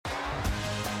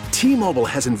T-Mobile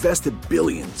has invested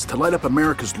billions to light up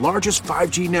America's largest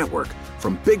 5G network,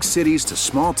 from big cities to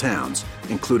small towns,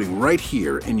 including right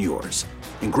here in yours.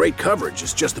 And great coverage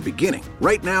is just the beginning.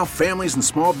 Right now, families and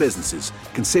small businesses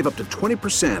can save up to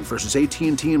 20% versus AT&T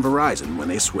and Verizon when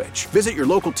they switch. Visit your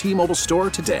local T-Mobile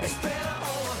store today.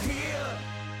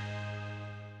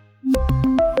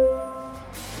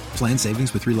 Plan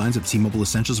savings with 3 lines of T-Mobile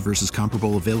Essentials versus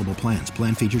comparable available plans.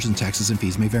 Plan features and taxes and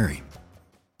fees may vary.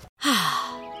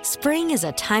 Spring is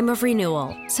a time of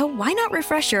renewal, so why not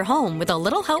refresh your home with a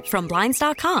little help from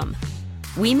Blinds.com?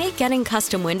 We make getting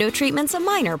custom window treatments a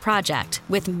minor project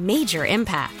with major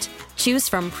impact. Choose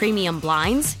from premium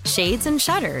blinds, shades, and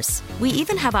shutters. We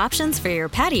even have options for your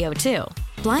patio, too.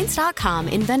 Blinds.com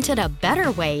invented a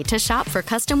better way to shop for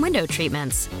custom window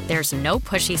treatments. There's no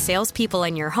pushy salespeople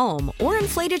in your home or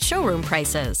inflated showroom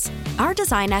prices. Our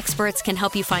design experts can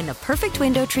help you find the perfect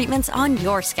window treatments on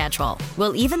your schedule.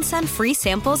 We'll even send free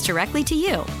samples directly to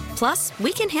you. Plus,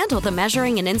 we can handle the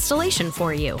measuring and installation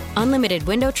for you. Unlimited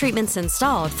window treatments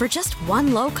installed for just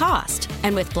one low cost.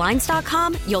 And with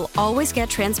Blinds.com, you'll always get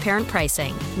transparent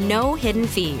pricing. No hidden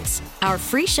fees. Our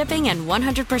free shipping and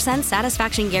 100%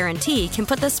 satisfaction guarantee can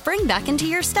put the spring back into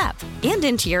your step and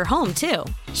into your home, too.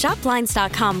 Shop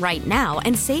Blinds.com right now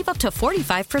and save up to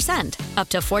 45%. Up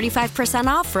to 45%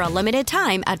 off for a limited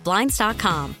time at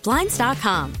Blinds.com.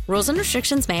 Blinds.com. Rules and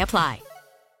restrictions may apply.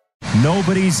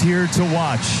 Nobody's here to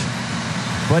watch,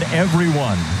 but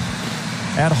everyone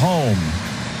at home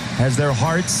has their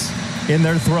hearts in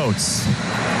their throats.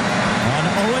 On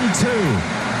 0-2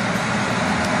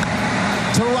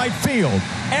 to right field,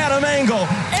 Adam Engel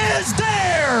is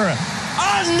there!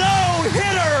 A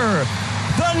no-hitter!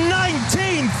 The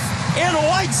 19th in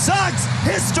White Sox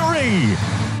history!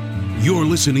 You're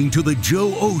listening to The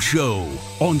Joe O Show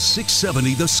on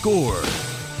 670 The Score.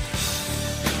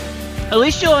 At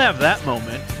least you'll have that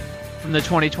moment from the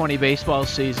 2020 baseball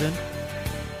season.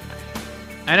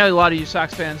 I know a lot of you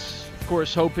Sox fans, of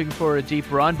course, hoping for a deep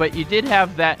run, but you did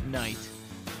have that night.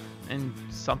 And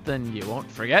something you won't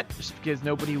forget just because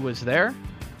nobody was there.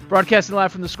 Broadcasting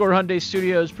live from the Score Hyundai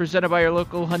Studios, presented by your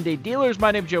local Hyundai dealers.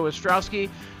 My name's Joe Ostrowski.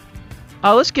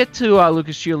 Let's get to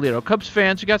Lucas Giolito. Cubs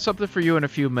fans, we got something for you in a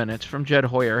few minutes from Jed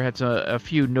Hoyer. Had a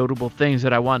few notable things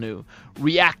that I want to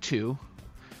react to.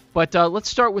 But let's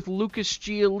start with Lucas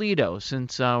Giolito,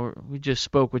 since we just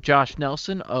spoke with Josh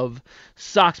Nelson of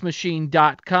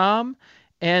SoxMachine.com.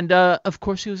 And, of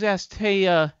course, he was asked,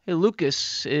 hey,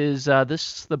 Lucas, is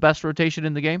this the best rotation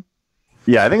in the game?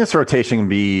 Yeah, I think this rotation can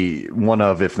be one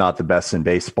of, if not the best in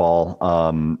baseball.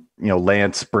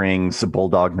 Lance brings a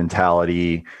bulldog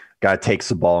mentality. Guy takes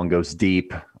the ball and goes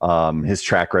deep. His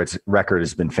track record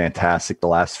has been fantastic the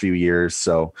last few years.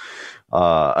 So,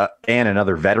 and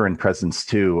another veteran presence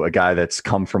too, a guy that's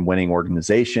come from winning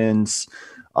organizations.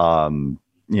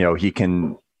 He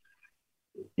can,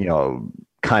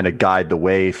 kind of guide the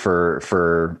way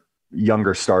for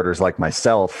younger starters like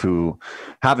myself who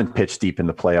haven't pitched deep in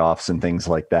the playoffs and things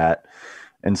like that.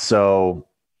 And so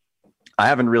I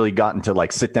haven't really gotten to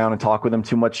sit down and talk with him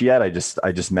too much yet. I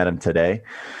just met him today,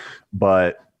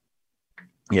 but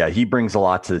yeah, he brings a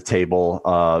lot to the table.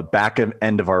 Back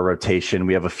end of our rotation,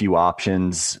 we have a few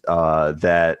options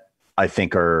that I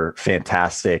think are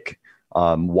fantastic.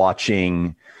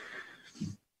 Watching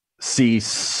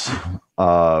Cease,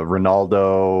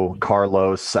 Ronaldo,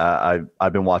 Carlos,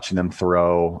 I've been watching them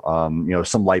throw,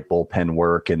 some light bullpen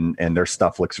work, and their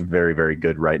stuff looks very, very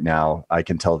good right now. I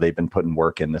can tell they've been putting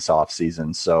work in this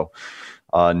offseason. So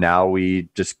now we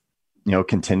just,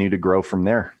 continue to grow from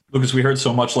there. Lucas, we heard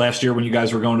so much last year when you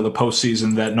guys were going to the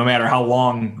postseason that no matter how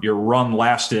long your run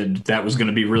lasted, that was going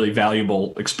to be really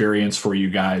valuable experience for you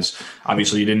guys.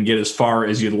 Obviously, you didn't get as far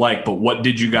as you'd like, but what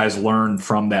did you guys learn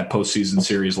from that postseason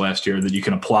series last year that you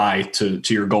can apply to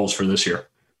your goals for this year?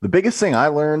 The biggest thing I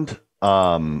learned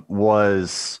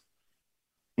was,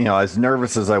 as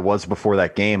nervous as I was before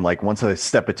that game, once I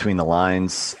stepped between the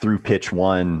lines through pitch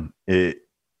one, it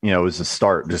was a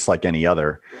start just like any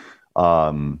other.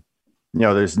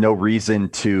 There's no reason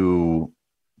to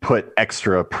put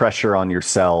extra pressure on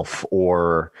yourself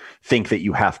or think that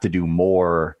you have to do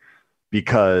more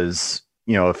because,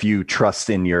 if you trust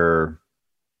in your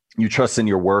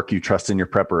work, you trust in your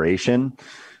preparation,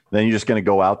 then you're just going to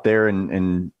go out there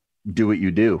and do what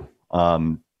you do.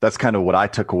 That's kind of what I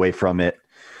took away from it.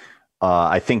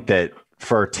 I think that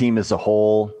for our team as a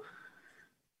whole,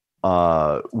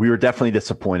 we were definitely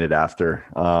disappointed after,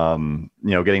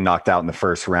 getting knocked out in the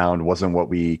first round wasn't what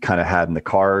we kind of had in the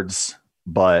cards,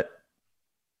 but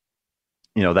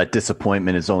that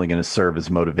disappointment is only going to serve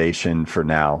as motivation for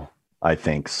now, I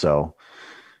think. So,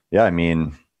 yeah,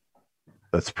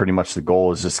 That's pretty much the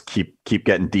goal, is just keep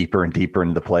getting deeper and deeper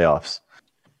into the playoffs.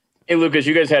 Hey, Lucas,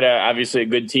 you guys had obviously a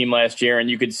good team last year, and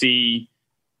you could see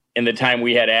in the time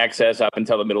we had access up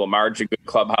until the middle of March, a good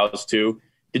clubhouse too.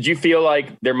 Did you feel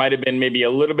like there might have been maybe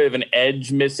a little bit of an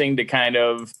edge missing to kind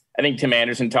of, I think Tim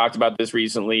Anderson talked about this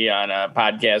recently on a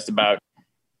podcast about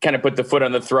kind of put the foot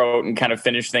on the throat and kind of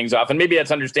finish things off. And maybe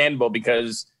that's understandable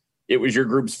because it was your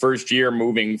group's first year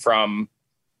moving from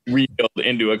rebuild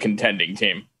into a contending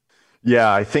team.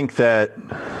 Yeah, I think that,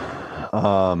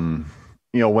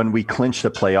 when we clinched a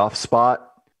playoff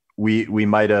spot, we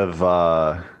might have,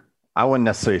 I wouldn't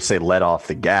necessarily say let off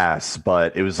the gas,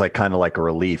 but it was like kind of like a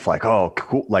relief, like, oh,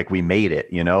 cool. Like we made it,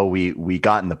 we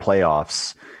got in the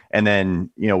playoffs. And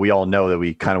then, we all know that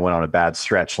we kind of went on a bad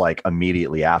stretch, like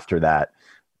immediately after that.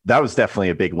 That was definitely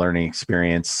a big learning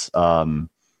experience.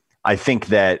 I think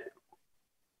that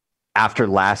after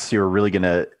last year, we're really going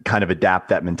to kind of adapt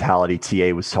that mentality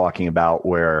TA was talking about,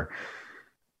 where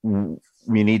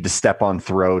we need to step on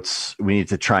throats. We need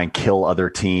to try and kill other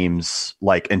teams,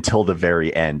 like until the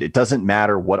very end. It doesn't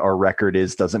matter what our record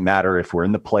is. Doesn't matter if we're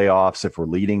in the playoffs, if we're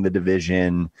leading the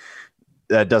division.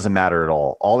 That doesn't matter at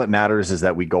all. All that matters is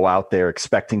that we go out there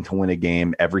expecting to win a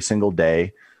game every single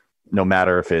day, no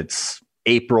matter if it's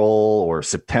April or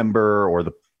September or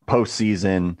the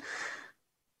postseason.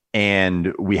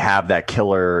 And we have that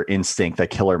killer instinct, that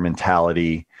killer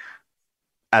mentality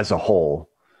as a whole.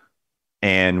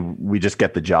 And we just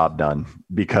get the job done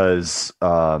because,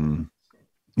 I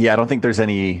don't think there's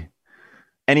any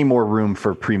more room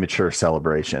for premature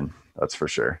celebration. That's for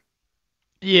sure.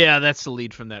 Yeah, that's the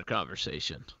lead from that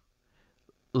conversation.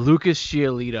 Lucas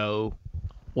Giolito,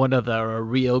 one of the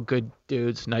real good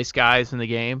dudes, nice guys in the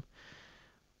game.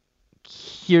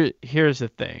 Here's the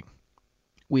thing.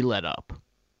 We let up.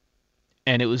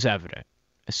 And it was evident.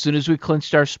 As soon as we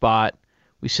clinched our spot,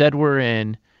 we said we're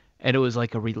in, and it was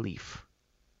like a relief.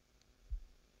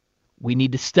 We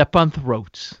need to step on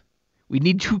throats. We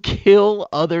need to kill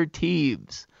other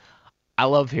teams. I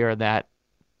love hearing that.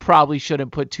 Probably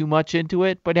shouldn't put too much into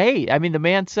it, but hey, I mean, the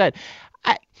man said,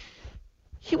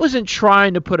 he wasn't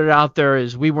trying to put it out there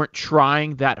as we weren't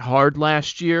trying that hard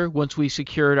last year once we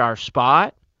secured our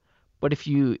spot. But if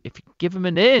you give him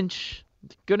an inch,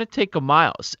 it's going to take a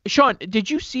mile. Sean, did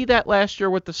you see that last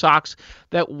year with the Sox,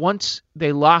 that once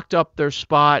they locked up their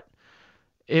spot,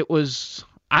 it was,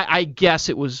 I guess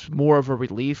it was more of a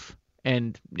relief.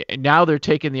 And now they're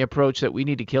taking the approach that we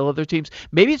need to kill other teams.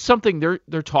 Maybe it's something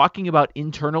they're talking about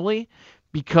internally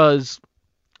because,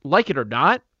 like it or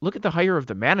not, look at the hire of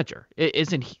the manager.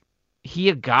 Isn't he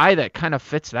a guy that kind of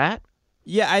fits that?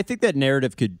 Yeah, I think that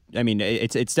narrative could,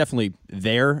 it's definitely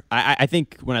there. I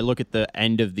think when I look at the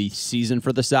end of the season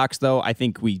for the Sox, though, I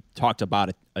think we talked about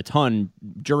it a ton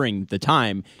during the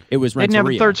time. It was Renteria. They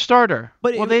didn't have a third starter.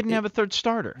 But they didn't have a third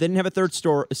starter. They didn't have a third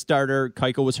starter.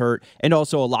 Keuchel was hurt. And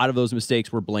also a lot of those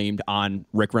mistakes were blamed on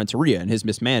Rick Renteria and his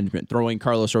mismanagement, throwing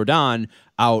Carlos Rodon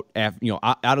out of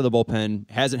the bullpen,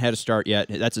 hasn't had a start yet.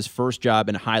 That's his first job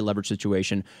in a high leverage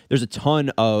situation. There's a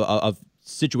ton of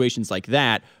situations like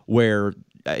that where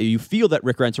you feel that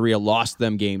Rick Renteria lost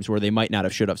them games where they might not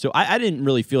have should have. So I didn't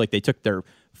really feel like they took their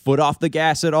foot off the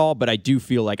gas at all, but I do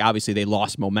feel like obviously they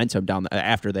lost momentum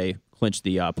after they clinched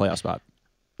the playoff spot.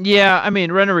 Yeah, I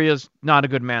mean, Renteria's not a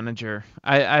good manager.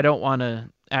 I don't want to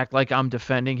act like I'm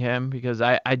defending him because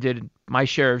I did my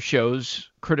share of shows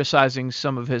criticizing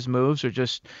some of his moves or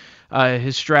just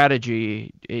his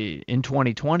strategy in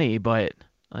 2020, but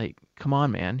like, come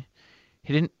on, man.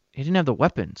 He didn't have the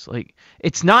weapons. Like,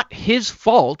 it's not his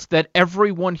fault that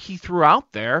everyone he threw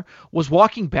out there was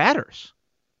walking batters.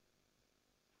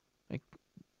 Like,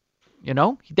 they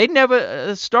didn't have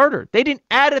a starter. They didn't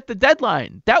add at the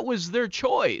deadline. That was their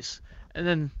choice. And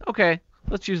then, okay,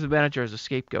 let's use the manager as a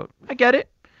scapegoat. I get it.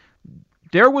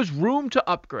 There was room to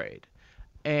upgrade.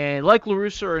 And like La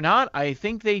Russa or not, I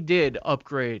think they did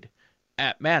upgrade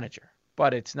at manager.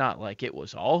 But it's not like it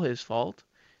was all his fault.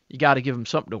 You got to give him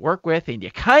something to work with, and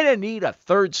you kind of need a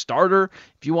third starter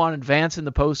if you want to advance in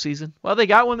the postseason. Well, they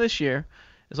got one this year.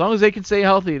 As long as they can stay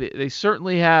healthy, they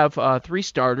certainly have 3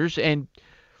 starters, and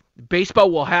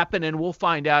baseball will happen, and we'll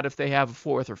find out if they have a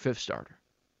 4th or 5th starter.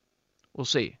 We'll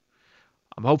see.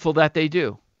 I'm hopeful that they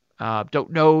do.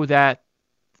 Don't know that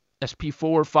SP4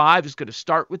 or 5 is going to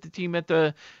start with the team in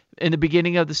the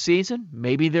beginning of the season.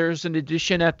 Maybe there's an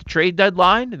addition at the trade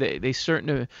deadline. They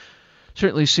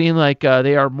certainly seem like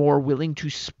they are more willing to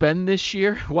spend this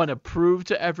year, want to prove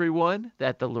to everyone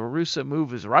that the La Russa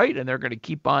move is right, and they're going to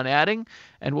keep on adding.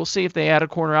 And we'll see if they add a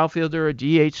corner outfielder, a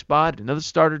DH spot, another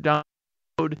starter down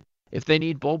the road. If they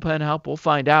need bullpen help, we'll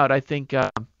find out. I think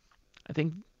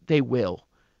they will.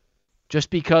 just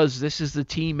because this is the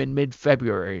team in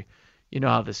mid-February. You know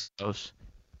how this goes.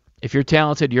 If you're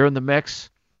talented, you're in the mix.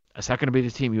 That's not going to be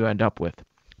the team you end up with.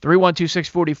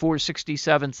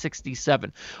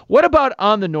 312-644-6767. What about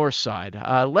on the north side?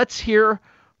 Let's hear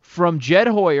from Jed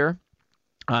Hoyer.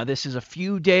 This is a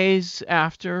few days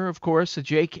after, of course, the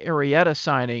Jake Arrieta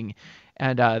signing.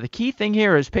 And the key thing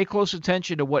here is pay close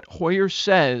attention to what Hoyer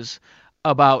says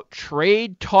about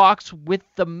trade talks with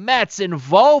the Mets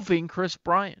involving Kris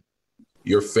Bryant.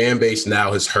 Your fan base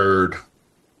now has heard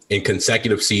in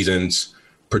consecutive seasons,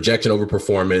 projection over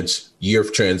performance, year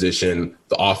of transition,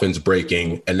 the offense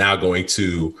breaking, and now going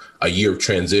to a year of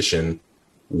transition.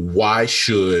 Why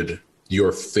should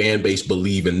your fan base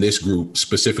believe in this group,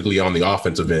 specifically on the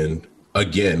offensive end,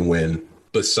 again, when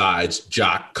besides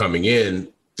Jock coming in,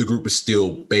 the group is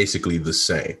still basically the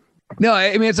same? No,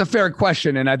 I mean, it's a fair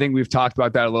question. And I think we've talked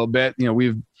about that a little bit. You know,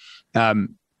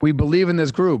 we believe in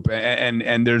this group,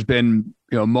 and there's been,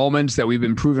 moments that we've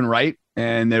been proven right.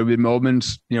 And there have been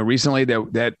moments, recently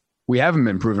that we haven't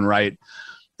been proven right.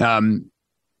 But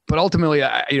ultimately,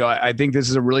 I think this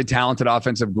is a really talented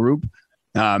offensive group.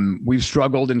 We've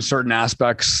struggled in certain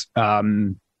aspects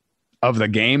of the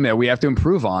game that we have to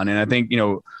improve on. And I think,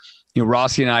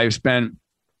 Rossi and I have spent,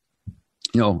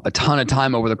 a ton of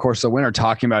time over the course of the winter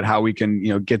talking about how we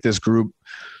can, get this group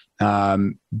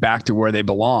back to where they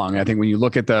belong. I think when you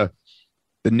look at the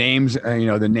names,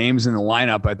 the names in the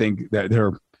lineup, I think that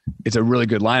it's a really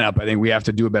good lineup. I think we have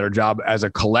to do a better job as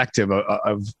a collective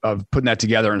of putting that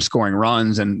together and scoring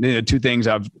runs. And the two things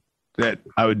that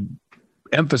I would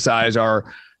emphasize are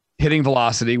hitting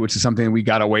velocity, which is something we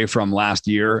got away from last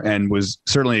year and was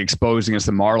certainly exposed against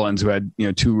the Marlins, who had,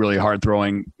 two really hard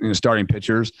throwing starting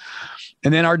pitchers.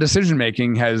 And then our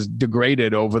decision-making has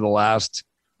degraded over the last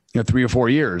 3 or 4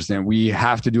 years. And we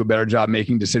have to do a better job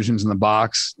making decisions in the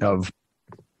box of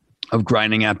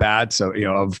grinding at bats. So,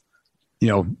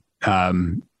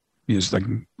 just like,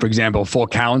 for example, full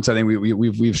counts. I think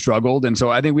we've struggled. And so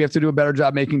I think we have to do a better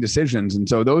job making decisions. And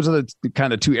so those are the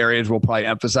kind of two areas we'll probably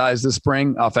emphasize this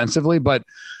spring offensively. But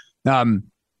I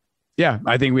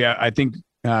think we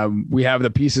have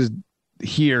the pieces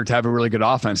here to have a really good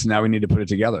offense. And now we need to put it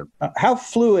together. How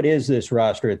fluid is this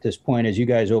roster at this point as you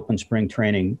guys open spring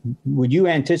training? Would you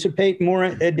anticipate more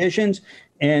additions?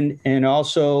 And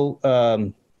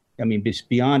also,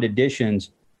 beyond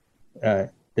additions, how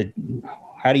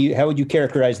would you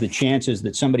characterize the chances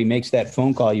that somebody makes that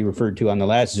phone call you referred to on the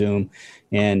last Zoom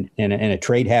and a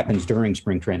trade happens during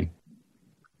spring training?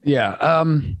 Yeah.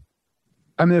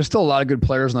 There's still a lot of good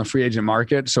players in the free agent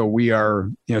market. So we are,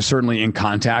 certainly in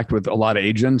contact with a lot of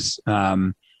agents.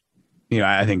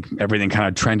 I think everything kind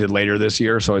of trended later this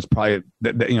year. So it's probably,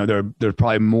 there's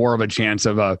probably more of a chance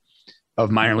of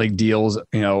minor league deals,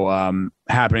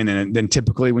 happening than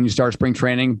typically when you start spring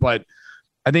training. But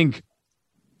I think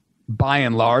by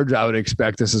and large, I would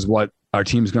expect this is what our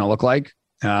team's going to look like.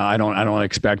 I don't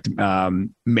expect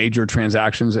major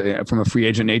transactions from a free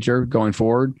agent nature going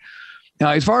forward. Now,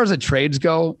 as far as the trades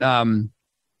go,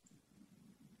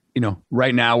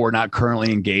 right now we're not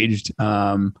currently engaged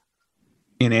in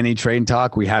any trade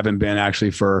talk. We haven't been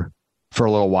actually for a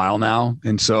little while now.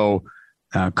 And so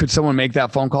could someone make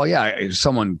that phone call? Yeah,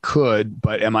 someone could,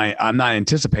 but I'm not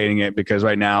anticipating it because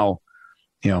right now,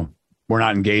 we're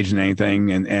not engaged in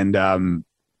anything and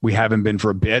we haven't been for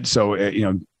a bit. So,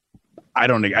 I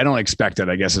don't expect it,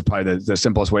 I guess is probably the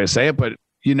simplest way to say it, but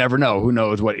you never know. Who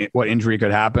knows what injury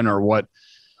could happen or what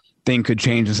thing could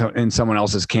change in someone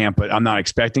else's camp, but I'm not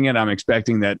expecting it. I'm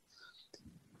expecting that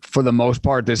for the most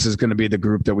part, this is going to be the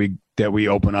group that we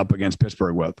open up against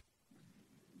Pittsburgh with.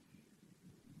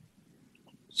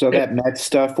 So that Mets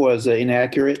stuff was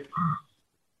inaccurate?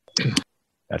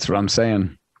 That's what I'm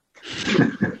saying.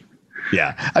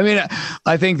 Yeah.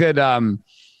 I think that,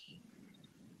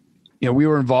 we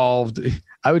were involved.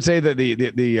 I would say that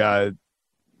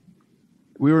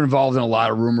we were involved in a lot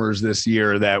of rumors this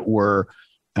year that were,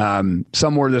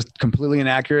 some were just completely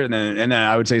inaccurate. And then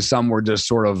I would say some were just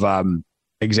sort of,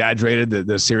 exaggerated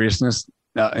the seriousness,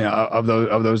 of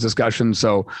those discussions.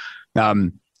 So,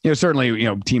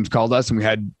 certainly, teams called us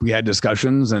and we had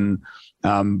discussions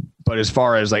but as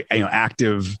far as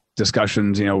active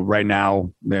discussions, right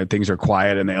now things are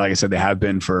quiet and like I said, they have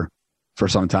been for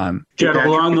some time. Jed,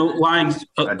 along the lines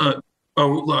about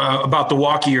the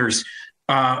Walkiers,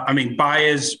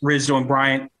 Baez, Rizzo, and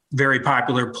Bryant, very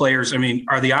popular players.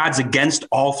 Are the odds against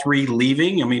all three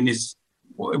leaving?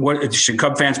 Should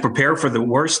Cub fans prepare for the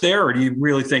worst there, or do you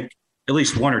really think at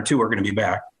least one or two are going to be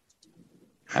back?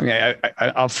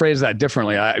 I'll phrase that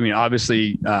differently.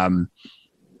 Obviously,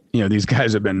 these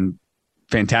guys have been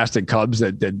fantastic Cubs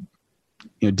that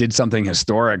did something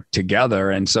historic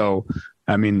together. And so,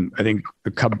 I mean, I think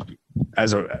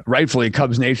the rightfully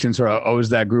Cubs Nation sort of owes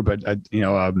that group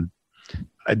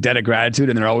a debt of gratitude,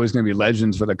 and they're always going to be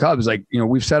legends for the Cubs. Like,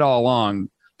 we've said all along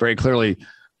very clearly,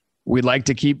 we'd like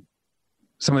to keep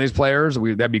some of these players.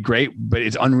 That'd be great, but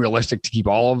it's unrealistic to keep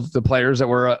all of the players that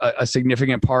were a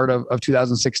significant part of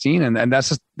 2016. And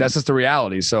that's just the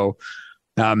reality. So,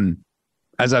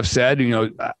 as I've said,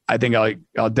 I think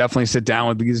I'll definitely sit down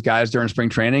with these guys during spring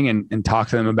training and talk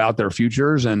to them about their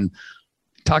futures and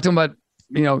talk to them about,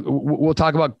 we'll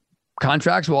talk about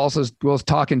contracts. We'll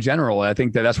talk in general. I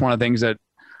think that's one of the things that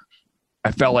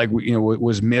I felt like,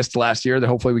 was missed last year that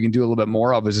hopefully we can do a little bit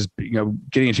more of, is just,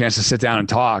 getting a chance to sit down and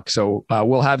talk. So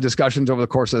we'll have discussions over the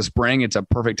course of the spring. It's a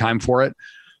perfect time for it.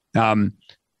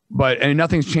 But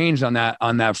nothing's changed on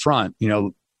that front.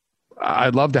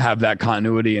 I'd love to have that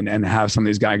continuity and have some of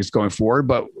these guys going forward.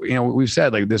 But, we've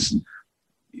said like this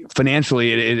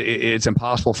financially, it's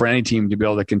impossible for any team to be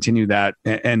able to continue that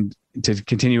and to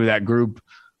continue that group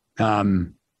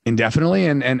indefinitely.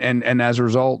 And as a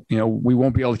result, we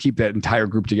won't be able to keep that entire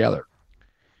group together.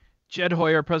 Jed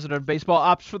Hoyer, president of baseball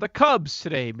ops for the Cubs,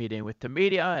 today meeting with the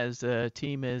media as the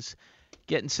team is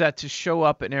getting set to show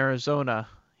up in Arizona.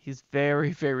 He's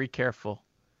very, very careful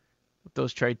with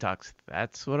those trade talks.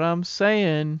 That's what I'm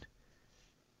saying.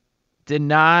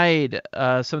 Denied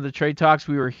some of the trade talks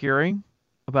we were hearing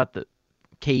about the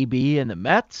KB and the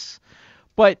Mets.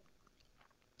 But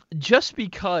just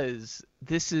because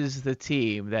this is the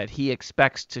team that he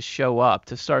expects to show up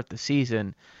to start the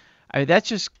season, I mean, that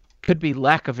just could be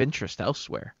lack of interest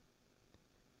elsewhere.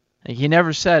 Like, he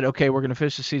never said, okay, we're going to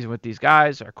finish the season with these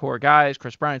guys, our core guys,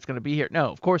 Chris Bryant's going to be here.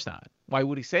 No, of course not. Why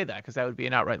would he say that? Because that would be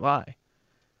an outright lie.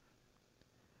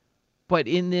 But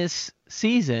in this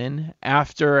season,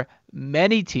 after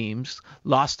many teams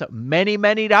lost many,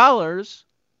 many dollars,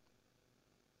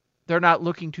 they're not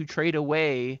looking to trade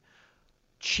away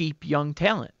cheap young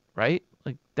talent, right?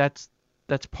 Like that's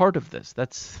part of this.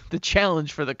 That's the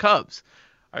challenge for the Cubs.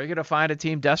 Are you going to find a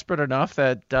team desperate enough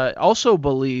that also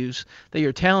believes that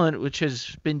your talent, which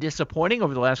has been disappointing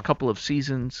over the last couple of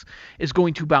seasons, is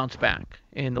going to bounce back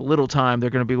in the little time they're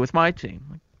going to be with my team?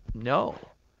 Like, no.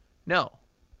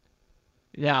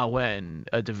 Now, when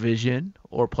a division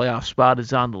or playoff spot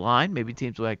is on the line, maybe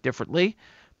teams will act differently,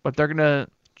 but they're going to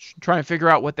try and figure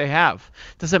out what they have.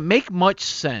 Does it make much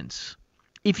sense?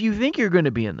 If you think you're going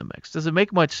to be in the mix, does it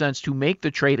make much sense to make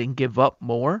the trade and give up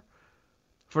more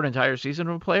for an entire season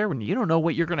of a player when you don't know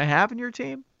what you're going to have in your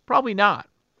team? Probably not.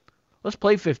 Let's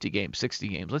play 50 games, 60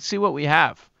 games. Let's see what we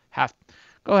have.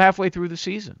 Go halfway through the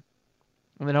season.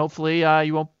 And then hopefully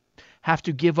you won't have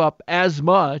to give up as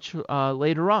much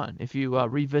later on if you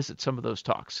revisit some of those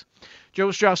talks. Joe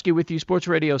Ostrowski with you, Sports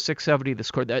Radio 670 The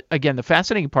Score. Again, the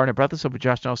fascinating part, I brought this up with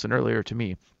Josh Nelson earlier to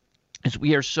me, is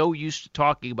we are so used to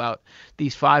talking about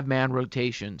these five-man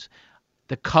rotations.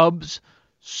 The Cubs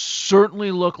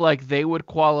certainly look like they would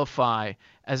qualify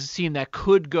as a team that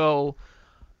could go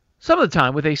some of the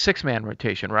time with a six-man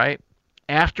rotation, right?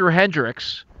 After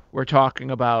Hendricks, we're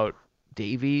talking about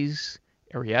Davies,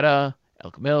 Arrieta,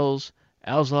 Elk Mills,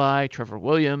 Alzolay, Trevor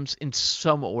Williams in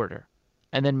some order,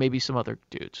 and then maybe some other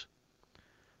dudes.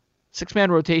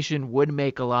 Six-man rotation would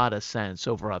make a lot of sense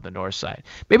over on the north side.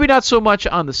 Maybe not so much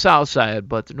on the south side,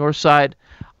 but the north side,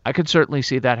 I could certainly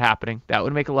see that happening. That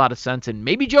would make a lot of sense, and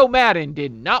maybe Joe Maddon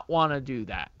did not want to do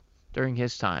that during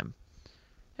his time.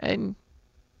 And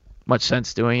much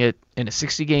sense doing it in a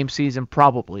 60-game season?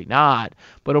 Probably not.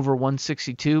 But over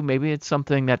 162, maybe it's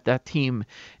something that team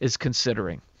is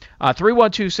considering.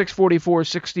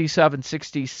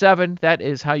 312-644-6767. That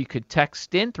is how you could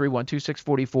text in.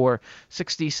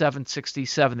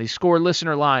 312-644-6767. The Score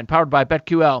listener line, powered by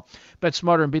BetQL. Bet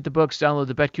smarter and beat the books. Download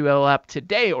the BetQL app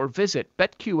today or visit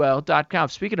BetQL.com.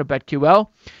 Speaking of BetQL,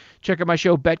 check out my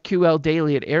show BetQL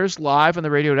Daily. It airs live on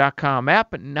the Radio.com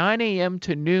app at 9 a.m.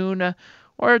 to noon.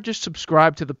 Or just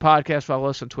subscribe to the podcast. Follow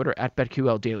us on Twitter at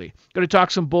BetQL Daily. Going to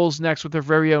talk some Bulls next with our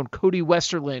very own Cody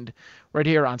Westerland right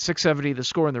here on 670 The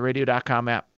Score and the Radio.com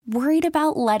app. Worried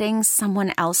about letting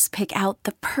someone else pick out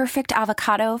the perfect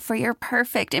avocado for your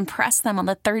perfect impress them on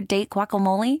the third date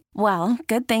guacamole? Well,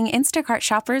 good thing Instacart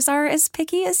shoppers are as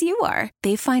picky as you are.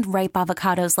 They find ripe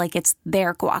avocados like it's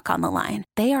their guac on the line.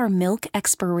 They are milk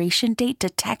expiration date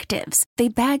detectives. They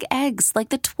bag eggs like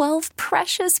the 12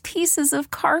 precious pieces of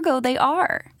cargo they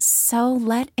are. So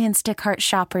let Instacart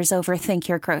shoppers overthink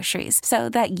your groceries so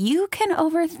that you can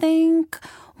overthink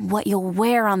what you'll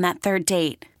wear on that third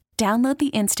date. Download the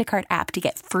Instacart app to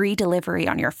get free delivery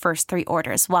on your first 3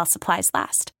 orders while supplies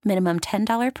last. Minimum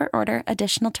 $10 per order.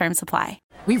 Additional terms apply.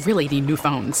 We really need new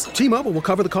phones. T-Mobile will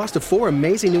cover the cost of 4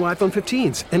 amazing new iPhone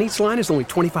 15s, and each line is only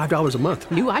 $25 a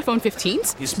month. New iPhone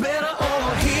 15s? It's better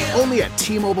over here. Only at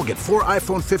T-Mobile, get 4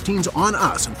 iPhone 15s on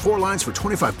us and 4 lines for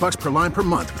 $25 per line per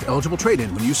month with eligible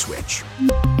trade-in when you switch.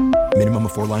 Minimum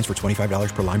of 4 lines for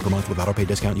 $25 per line per month with autopay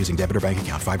discount using debit or bank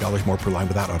account. $5 more per line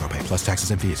without autopay, plus taxes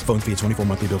and fees. Phone fee at 24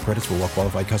 monthly bill credits for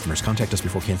well-qualified customers. Contact us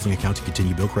before canceling account to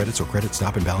continue bill credits or credit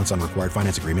stop and balance on required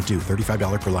finance agreement due.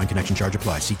 $35 per line connection charge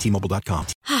applies. See T-Mobile.com.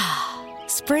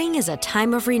 Spring is a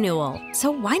time of renewal, so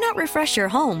why not refresh your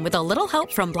home with a little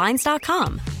help from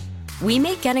Blinds.com? We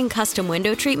make getting custom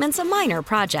window treatments a minor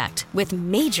project with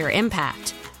major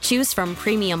impact. Choose from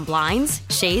premium blinds,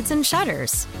 shades, and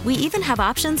shutters. We even have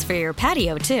options for your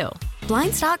patio, too.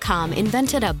 Blinds.com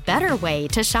invented a better way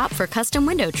to shop for custom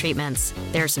window treatments.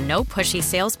 There's no pushy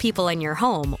salespeople in your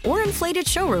home or inflated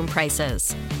showroom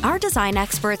prices. Our design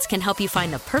experts can help you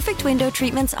find the perfect window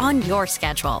treatments on your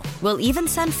schedule. We'll even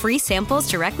send free samples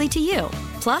directly to you.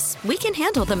 Plus, we can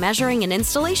handle the measuring and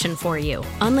installation for you.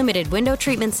 Unlimited window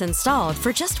treatments installed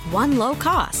for just one low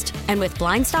cost. And with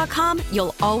Blinds.com,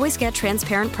 you'll always get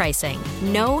transparent pricing.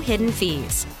 No hidden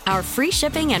fees. Our free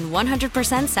shipping and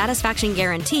 100% satisfaction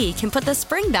guarantee can put the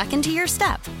spring back into your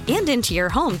step and into your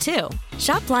home, too.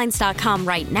 Shop Blinds.com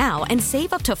right now and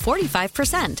save up to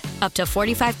 45%. Up to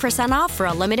 45% off for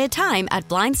a limited time at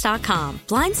Blinds.com.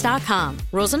 Blinds.com.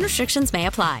 Rules and restrictions may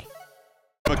apply.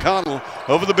 McConnell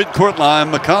over the midcourt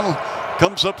line. McConnell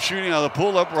comes up shooting out of the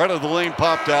pull-up, right of the lane,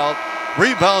 popped out.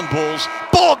 Rebound Bulls.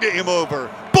 Ball game over.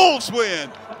 Bulls win.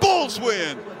 Bulls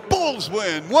win. Bulls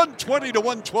win.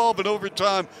 120-112 in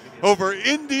overtime over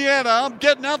Indiana. I'm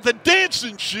getting out the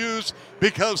dancing shoes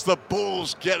because the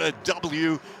Bulls get a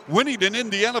W, winning in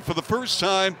Indiana for the first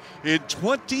time in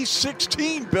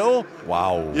 2016, Bill.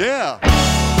 Wow. Yeah.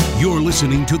 You're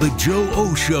listening to The Joe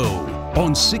O Show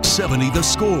on 670 The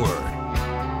Score.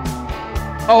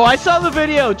 Oh, I saw the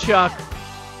video, Chuck.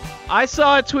 I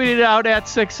saw it tweeted out at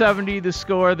 670 The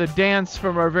Score, the dance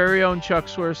from our very own Chuck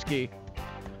Swirsky.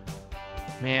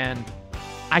 Man,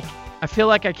 I feel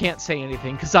like I can't say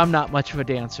anything because I'm not much of a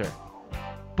dancer.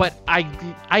 But I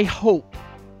hope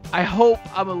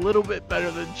I'm a little bit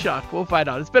better than Chuck. We'll find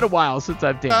out. It's been a while since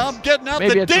I've danced. I'm getting out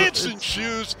the dancing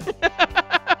shoes.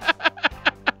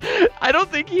 I don't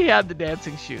think he had the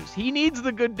dancing shoes. He needs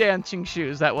the good dancing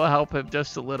shoes. That will help him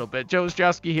just a little bit. Joe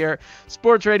Ostrowski here,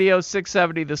 Sports Radio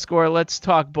 670 The Score. Let's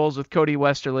talk Bulls with Cody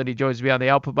Westerlund. He joins me on the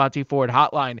Al Piemonte Ford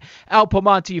hotline. Al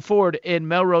Piemonte Ford in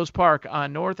Melrose Park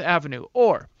on North Avenue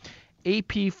or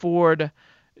apford.com.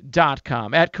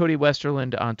 At Cody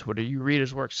Westerlund on Twitter. You read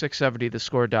his work,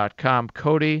 670thescore.com.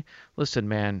 Cody, listen,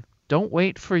 man, don't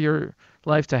wait for your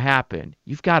life to happen.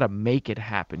 You've got to make it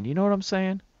happen. You know what I'm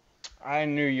saying? I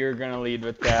knew you were going to lead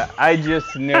with that. I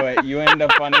just knew it. You end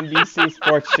up on NBC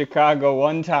Sports Chicago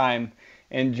one time,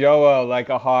 and Joe, like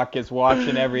a hawk, is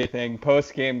watching everything,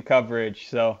 post-game coverage.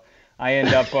 So I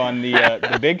end up on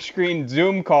the big screen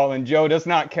Zoom call, and Joe does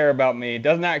not care about me,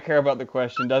 does not care about the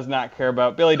question, does not care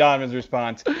about Billy Donovan's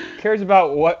response, cares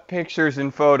about what pictures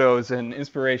and photos and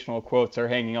inspirational quotes are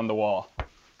hanging on the wall.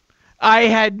 I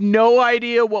had no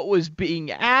idea what was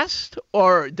being asked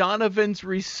or Donovan's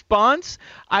response.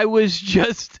 I was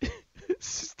just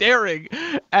staring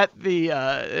at the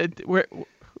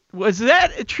was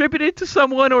that attributed to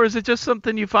someone, or is it just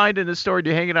something you find in a story and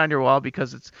you hang it on your wall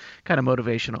because it's kind of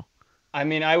motivational? I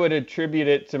mean, I would attribute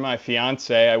it to my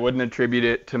fiance. I wouldn't attribute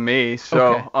it to me.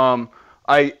 So okay.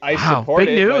 I support it.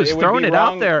 Big news, it throwing it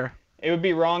out there. It would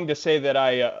be wrong to say that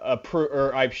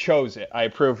I chose it. I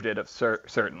approved it,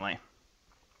 certainly.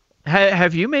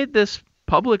 Have you made this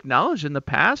public knowledge in the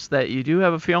past that you do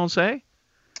have a fiance?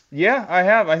 Yeah, I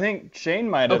have. I think Shane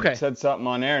might have said something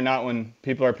on air, not when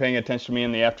people are paying attention to me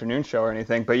in the afternoon show or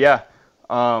anything. But yeah,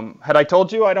 had I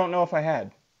told you? I don't know if I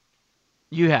had.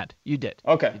 You had. You did.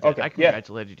 Okay. You did. Okay. I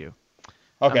congratulated you.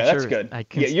 Okay, that's good.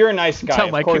 Yeah, you're a nice guy.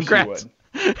 Of course congrats.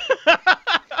 You would.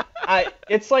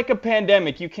 It's like a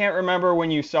pandemic. You can't remember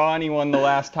when you saw anyone the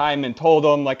last time and told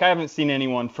them, like, I haven't seen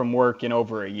anyone from work in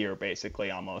over a year, basically,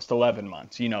 almost 11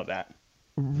 months. You know that.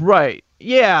 Right.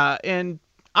 Yeah. And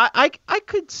I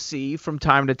could see from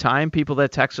time to time people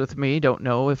that text with me don't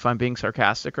know if I'm being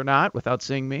sarcastic or not without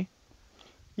seeing me.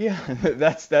 Yeah,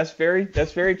 that's very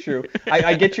true.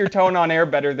 I get your tone on air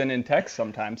better than in text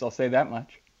sometimes. I'll say that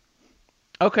much.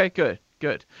 Okay, good.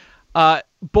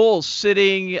 Bulls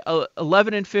sitting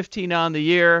 11-15 on the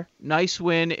year. Nice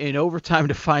win in overtime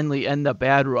to finally end the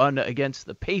bad run against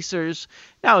the Pacers.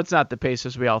 Now it's not the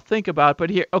Pacers we all think about,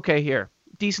 but here.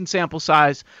 decent sample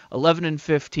size,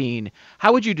 11-15.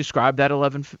 How would you describe that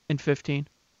 11-15?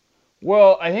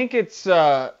 Well, I think it's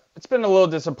been a little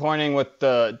disappointing with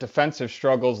the defensive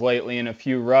struggles lately in a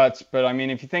few ruts. But, I mean,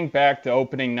 if you think back to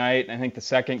opening night, I think the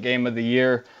second game of the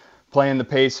year, playing the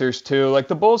Pacers too, like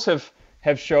the Bulls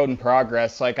have shown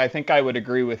progress. Like, I think I would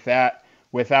agree with that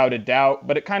without a doubt.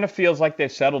 But it kind of feels like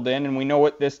they've settled in, and we know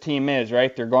what this team is,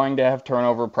 right? They're going to have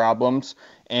turnover problems.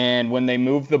 And when they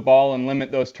move the ball and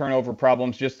limit those turnover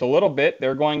problems just a little bit,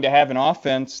 they're going to have an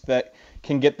offense that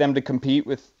can get them to compete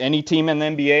with any team in the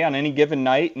NBA on any given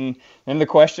night. And then the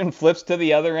question flips to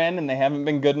the other end, and they haven't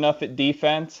been good enough at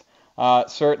defense.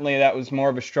 Certainly that was more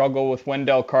of a struggle with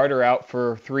Wendell Carter out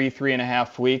for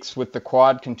 3.5 weeks with the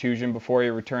quad contusion before he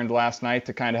returned last night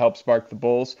to kind of help spark the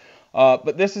Bulls.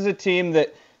 But this is a team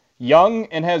that young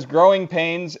and has growing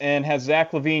pains and has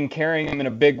Zach LaVine carrying them in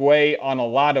a big way on a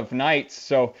lot of nights.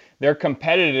 So they're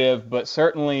competitive, but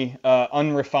certainly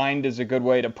unrefined is a good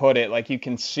way to put it. Like, you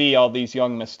can see all these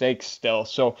young mistakes still.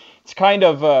 So it's kind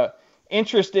of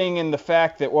interesting in the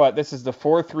fact that this is the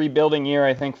fourth rebuilding year,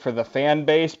 I think, for the fan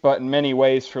base, but in many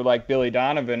ways for like Billy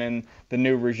Donovan and the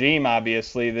new regime,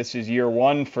 obviously this is year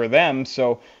one for them.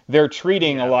 So they're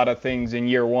treating a lot of things in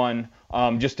year one,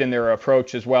 just in their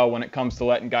approach as well when it comes to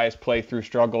letting guys play through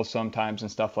struggles sometimes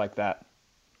and stuff like that.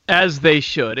 As they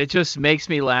should. It just makes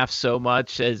me laugh so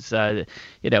much as,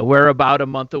 we're about a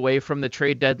month away from the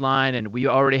trade deadline, and we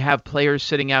already have players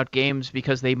sitting out games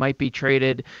because they might be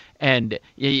traded, and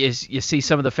you see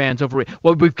some of the fans over.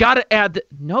 Well, we've got to add.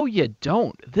 No, you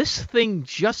don't. This thing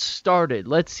just started.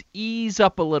 Let's ease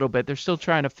up a little bit. They're still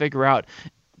trying to figure out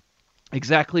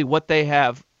exactly what they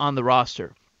have on the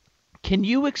roster. Can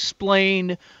you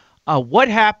explain what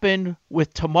happened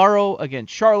with tomorrow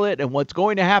against Charlotte and what's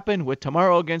going to happen with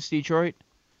tomorrow against Detroit?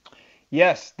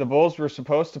 Yes, the Bulls were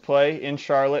supposed to play in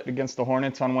Charlotte against the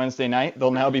Hornets on Wednesday night.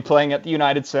 They'll now be playing at the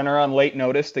United Center on late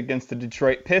notice against the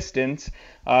Detroit Pistons,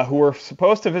 who were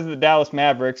supposed to visit the Dallas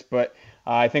Mavericks, but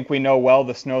I think we know well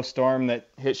the snowstorm that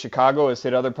hit Chicago has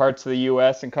hit other parts of the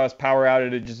U.S. and caused power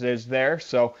outages there.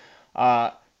 So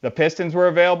the Pistons were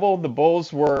available. The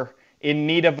Bulls were in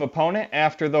need of opponent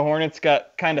after the Hornets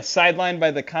got kind of sidelined by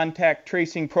the contact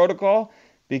tracing protocol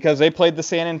because they played the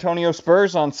San Antonio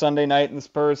Spurs on Sunday night, and the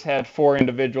Spurs had 4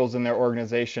 individuals in their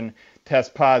organization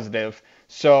test positive.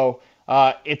 So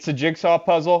it's a jigsaw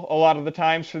puzzle a lot of the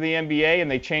times for the NBA,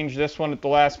 and they changed this one at the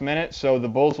last minute. So the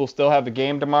Bulls will still have a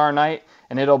game tomorrow night,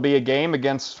 and it'll be a game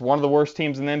against one of the worst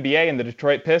teams in the NBA in the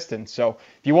Detroit Pistons. So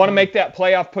if you want to make that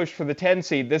playoff push for the 10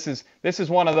 seed, this is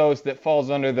one of those that falls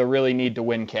under the really need to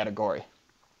win category.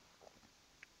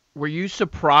 Were you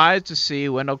surprised to see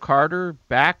Wendell Carter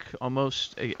back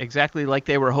almost exactly like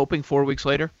they were hoping 4 weeks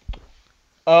later?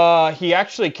 He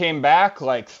actually came back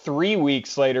like 3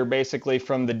 weeks later, basically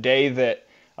from the day that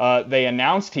they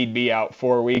announced he'd be out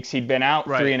 4 weeks. He'd been out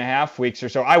 3.5 weeks or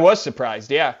so. I was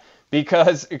surprised, yeah,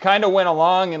 because it kind of went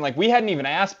along, and like we hadn't even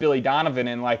asked Billy Donovan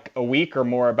in like a week or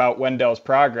more about Wendell's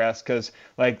progress because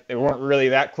like they weren't really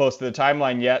that close to the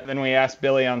timeline yet. Then we asked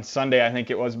Billy on Sunday, I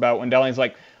think it was, about Wendell, and he's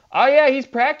like, oh, yeah, he's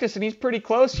practicing. He's pretty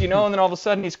close, and then all of a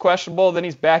sudden he's questionable. Then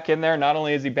he's back in there. Not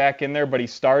only is he back in there, but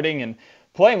he's starting and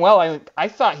playing well. I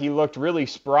thought he looked really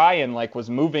spry and like was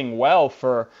moving well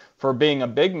for being a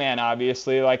big man,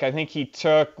 obviously. Like I think he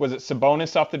took, was it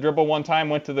Sabonis off the dribble one time,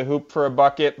 went to the hoop for a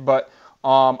bucket. But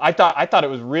I thought it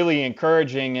was really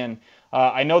encouraging. And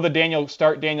I know the Daniel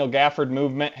Gafford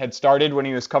movement had started when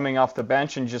he was coming off the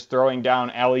bench and just throwing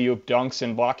down alley-oop dunks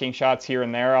and blocking shots here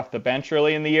and there off the bench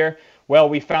early in the year. Well,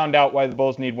 we found out why the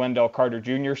Bulls need Wendell Carter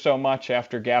Jr. so much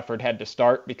after Gafford had to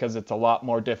start, because it's a lot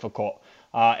more difficult.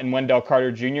 And Wendell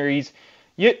Carter Jr.,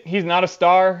 he's not a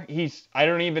star. I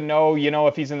don't even know,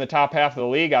 if he's in the top half of the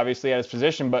league, obviously, at his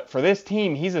position. But for this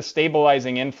team, he's a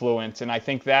stabilizing influence. And I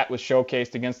think that was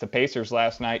showcased against the Pacers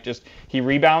last night. Just he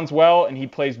rebounds well and he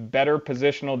plays better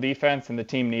positional defense, and the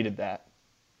team needed that.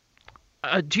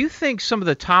 Do you think some of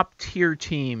the top-tier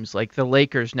teams, like the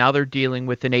Lakers, now they're dealing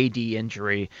with an AD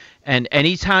injury, and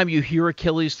anytime you hear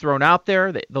Achilles thrown out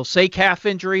there, they'll say calf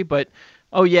injury, but,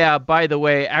 oh yeah, by the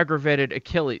way, aggravated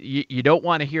Achilles. You don't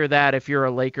want to hear that if you're a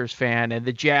Lakers fan, and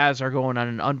the Jazz are going on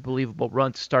an unbelievable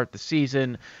run to start the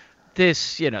season.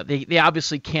 This, they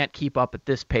obviously can't keep up at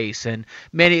this pace, and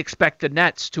many expect the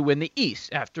Nets to win the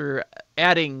East after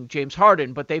adding James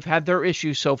Harden, but they've had their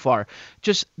issues so far.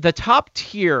 Just the top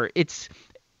tier,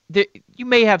 you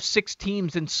may have 6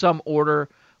 teams in some order,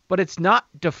 but it's not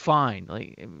defined.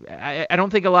 Like I don't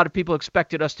think a lot of people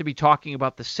expected us to be talking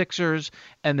about the Sixers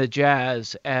and the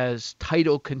Jazz as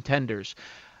title contenders.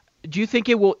 Do you think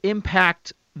it will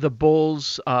impact the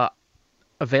Bulls'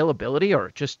 availability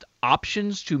or just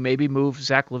options to maybe move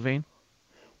Zach LaVine?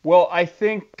 Well, I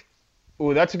think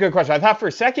that's a good question. I thought for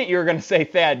a second you were going to say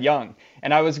Thad Young,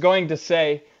 and I was going to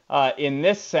say in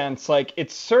this sense, like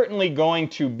it's certainly going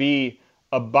to be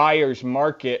a buyer's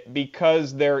market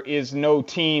because there is no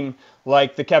team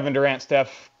like the Kevin Durant,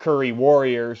 Steph Curry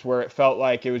Warriors where it felt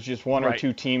like it was just one or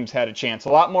two teams had a chance. A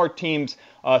lot more teams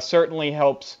certainly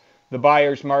helps the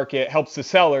buyer's market, helps the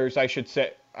sellers, I should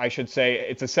say.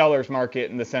 It's a seller's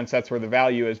market in the sense that's where the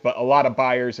value is, but a lot of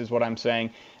buyers is what I'm saying.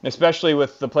 And especially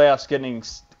with the playoffs getting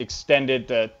extended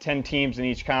to 10 teams in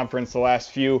each conference, the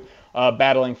last few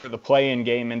battling for the play-in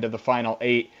game into the final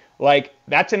 8. Like,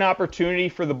 that's an opportunity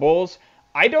for the Bulls.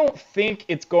 I don't think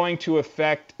it's going to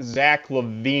affect Zach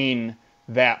LaVine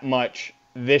that much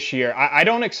this year. I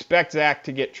don't expect Zach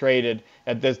to get traded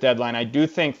at this deadline. I do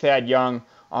think Thad Young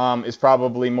is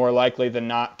probably more likely than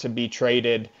not to be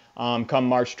traded come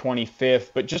March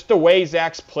 25th. But just the way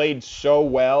Zach's played so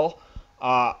well,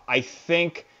 I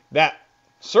think that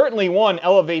certainly, one,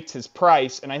 elevates his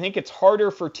price. And I think it's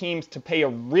harder for teams to pay a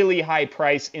really high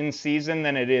price in season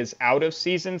than it is out of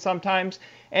season sometimes.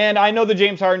 And I know the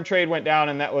James Harden trade went down,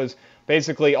 and that was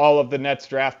basically all of the Nets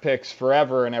draft picks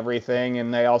forever and everything.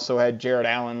 And they also had Jared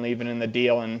Allen leaving in the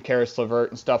deal and Karis LeVert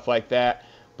and stuff like that.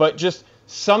 But just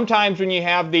sometimes when you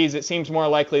have these, it seems more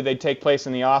likely they take place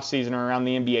in the offseason or around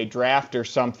the NBA draft or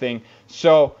something.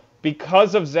 So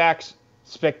because of Zach's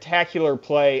spectacular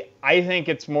play, I think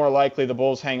it's more likely the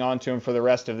Bulls hang on to him for the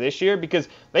rest of this year because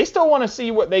they still want to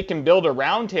see what they can build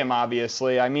around him,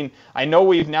 obviously. I mean, I know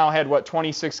we've now had,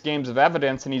 26 games of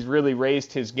evidence, and he's really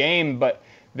raised his game, but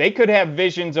they could have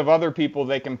visions of other people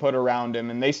they can put around him,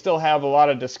 and they still have a lot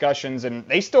of discussions, and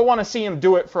they still want to see him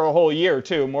do it for a whole year,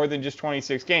 too, more than just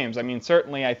 26 games. I mean,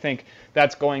 certainly I think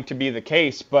that's going to be the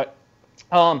case, but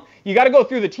you got to go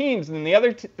through the teams. And the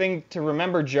other thing to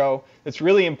remember, Joe, that's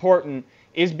really important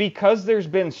is because there's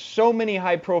been so many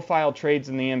high-profile trades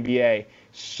in the NBA,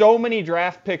 so many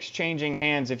draft picks changing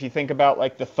hands. If you think about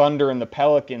like the Thunder and the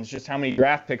Pelicans, just how many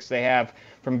draft picks they have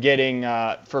from getting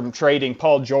from trading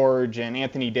Paul George and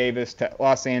Anthony Davis to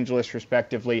Los Angeles,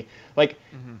 respectively. Like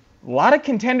a lot of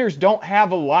contenders don't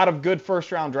have a lot of good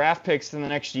first-round draft picks in the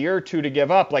next year or two to give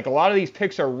up. Like a lot of these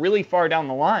picks are really far down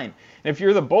the line. And if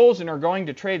you're the Bulls and are going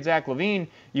to trade Zach LaVine,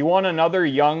 you want another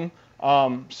young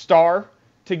star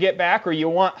to get back, or you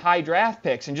want high draft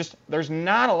picks, and just there's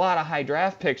not a lot of high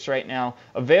draft picks right now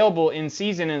available in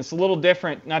season, and it's a little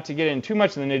different, not to get in too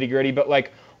much of the nitty gritty, but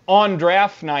like on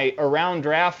draft night, around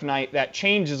draft night, that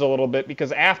changes a little bit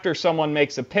because after someone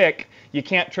makes a pick, you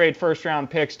can't trade first-round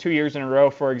picks 2 years in a row,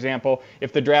 for example.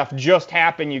 If the draft just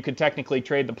happened, you could technically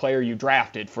trade the player you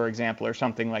drafted, for example, or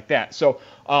something like that. So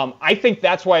I think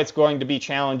that's why it's going to be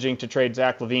challenging to trade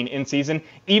Zach LaVine in season,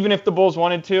 even if the Bulls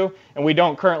wanted to, and we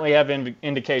don't currently have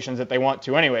indications that they want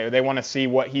to anyway. They want to see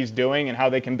what he's doing and how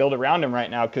they can build around him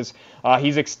right now because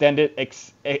he's ascended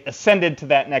to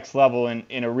that next level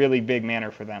in a really big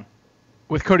manner for them.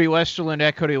 With Cody Westerlund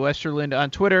at Cody Westerlund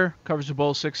on Twitter, covers the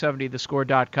Bulls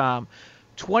 670thescore.com.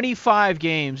 25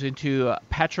 games into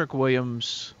Patrick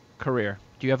Williams' career.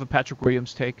 Do you have a Patrick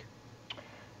Williams take?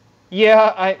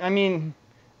 Yeah, I mean,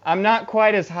 I'm not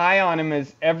quite as high on him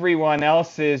as everyone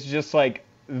else is, just like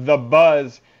the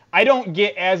buzz. I don't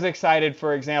get as excited,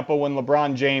 for example, when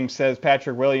LeBron James says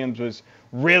Patrick Williams was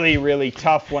really, really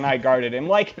tough when I guarded him.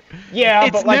 Like, yeah,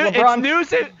 but like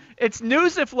LeBron... It's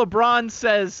news if LeBron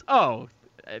says, oh,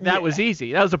 that was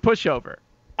easy. That was a pushover.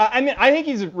 I mean, I think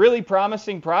he's a really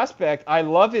promising prospect. I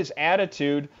love his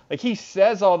attitude. Like, he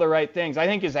says all the right things. I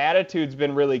think his attitude's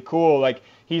been really cool. Like,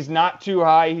 he's not too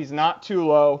high. He's not too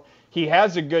low. He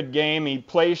has a good game. He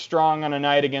plays strong on a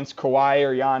night against Kawhi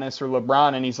or Giannis or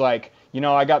LeBron, and he's like,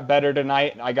 I got better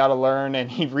tonight. I got to learn. And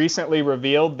he recently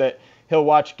revealed that he'll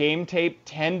watch game tape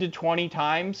 10 to 20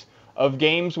 times of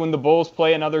games when the Bulls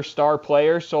play another star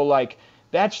player. So, like,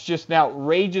 that's just an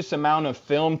outrageous amount of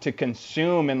film to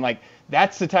consume, and, like,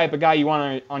 that's the type of guy you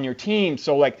want on your team.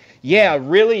 So, like, yeah,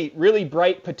 really, really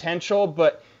bright potential,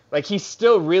 but, like, he's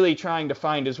still really trying to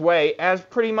find his way, as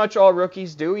pretty much all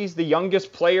rookies do. He's the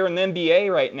youngest player in the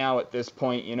NBA right now at this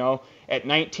point, at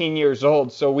 19 years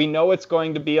old. So we know it's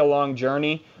going to be a long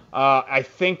journey. I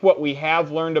think what we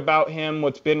have learned about him,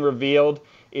 what's been revealed,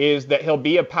 is that he'll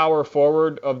be a power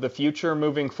forward of the future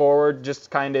moving forward, just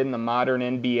kind of in the modern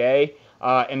NBA.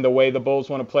 And the way the Bulls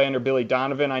want to play under Billy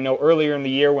Donovan. I know earlier in the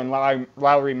year when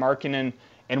Lauri Markkanen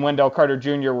and Wendell Carter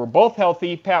Jr. were both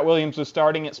healthy, Pat Williams was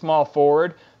starting at small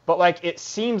forward. but like it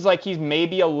seems like he's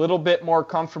maybe a little bit more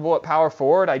comfortable at power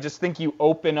forward. I just think you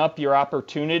open up your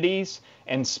opportunities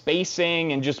and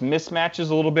spacing and just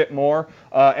mismatches a little bit more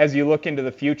as you look into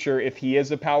the future if he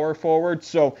is a power forward.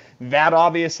 So that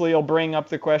obviously will bring up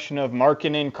the question of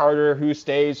Markkanen, Carter, who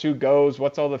stays, who goes,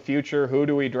 what's all the future, who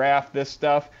do we draft, this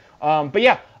stuff. But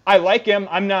yeah, I like him.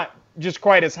 I'm not just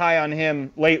quite as high on him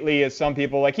lately as some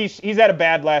people. Like he's had a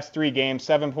bad last 3 games,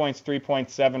 7 points, 3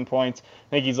 points, 7 points. I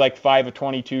think he's like 5 of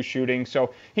 22 shooting.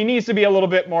 So he needs to be a little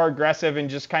bit more aggressive and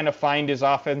just kind of find his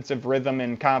offensive rhythm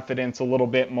and confidence a little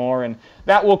bit more. And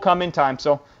that will come in time.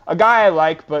 So a guy I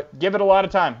like, but give it a lot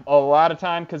of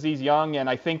time because he's young. And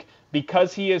I think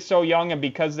because he is so young and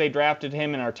because they drafted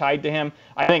him and are tied to him,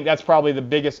 I think that's probably the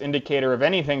biggest indicator of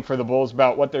anything for the Bulls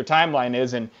about what their timeline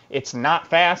is. And it's not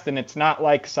fast, and it's not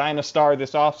like sign a star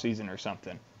this offseason or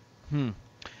something.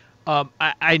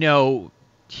 I know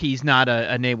he's not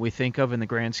a name we think of in the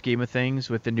grand scheme of things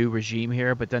with the new regime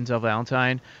here, but Denzel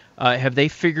Valentine, have they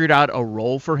figured out a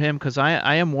role for him? Because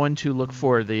I am one to look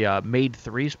for the made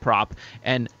threes prop,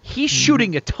 and he's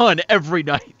shooting a ton every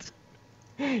night.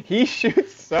 He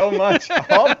shoots so much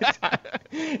all the time.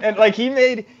 And like he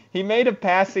made a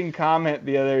passing comment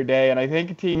the other day, and I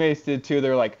think teammates did too.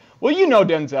 They're like, well, you know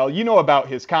Denzel, you know about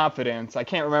his confidence. I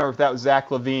can't remember if that was Zach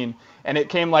LaVine. And it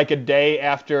came like a day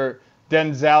after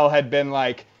Denzel had been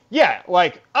like, yeah,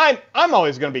 like I'm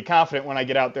always going to be confident when I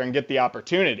get out there and get the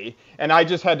opportunity. And I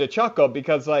just had to chuckle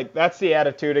because like that's the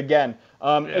attitude again.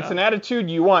 It's an attitude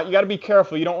you want. You got to be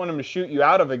careful. You don't want him to shoot you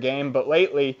out of a game. But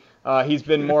lately, he's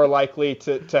been more likely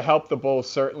to help the Bulls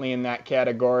certainly in that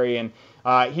category. And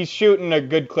he's shooting a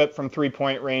good clip from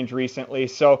 3-point range recently.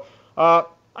 So, I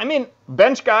mean,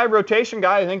 bench guy, rotation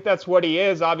guy, I think that's what he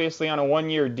is, obviously on a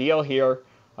 1-year deal here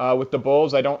with the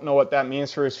Bulls. I don't know what that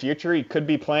means for his future. He could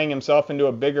be playing himself into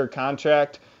a bigger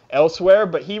contract elsewhere,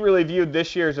 but he really viewed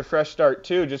this year as a fresh start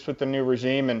too, just with the new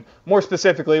regime and more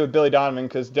specifically with Billy Donovan,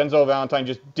 because Denzel Valentine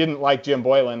just didn't like Jim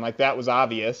Boylan. Like that was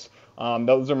obvious.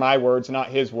 Those are my words, not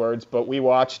his words, but we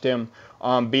watched him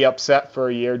be upset for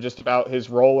a year just about his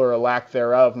role or a lack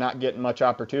thereof, not getting much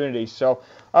opportunity. So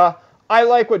I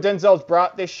like what Denzel's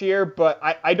brought this year, but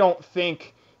I don't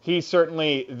think he's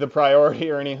certainly the priority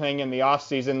or anything in the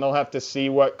offseason. They'll have to see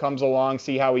what comes along,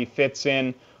 see how he fits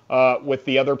in with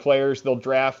the other players they'll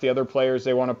draft, the other players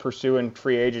they want to pursue in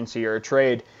free agency or a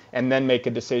trade, and then make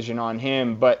a decision on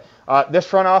him. But this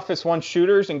front office wants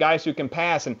shooters and guys who can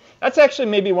pass, and that's actually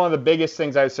maybe one of the biggest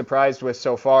things I was surprised with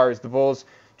so far is the Bulls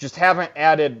just haven't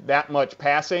added that much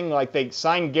passing. Like they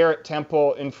signed Garrett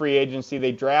Temple in free agency.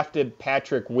 They drafted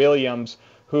Patrick Williams,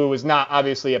 who was not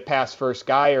obviously a pass-first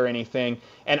guy or anything,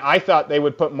 and I thought they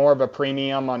would put more of a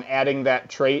premium on adding that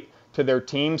trait to their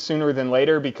team sooner than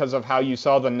later because of how you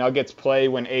saw the Nuggets play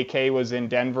when AK was in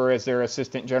Denver as their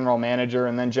assistant general manager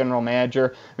and then general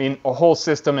manager. I mean, a whole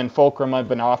system and fulcrum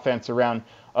of an offense around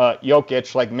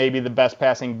Jokic, like maybe the best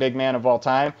passing big man of all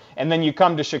time. And then you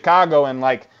come to Chicago and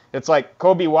like it's like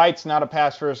Kobe White's not a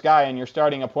pass-first guy and you're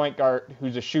starting a point guard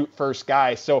who's a shoot-first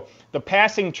guy. So the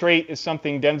passing trait is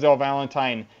something Denzel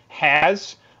Valentine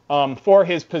has. For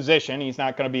his position, he's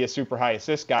not going to be a super high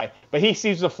assist guy, but he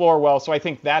sees the floor well, so I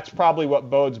think that's probably what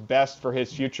bodes best for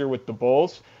his future with the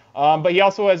Bulls. But he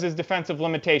also has his defensive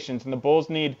limitations, and the Bulls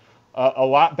need a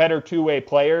lot better two-way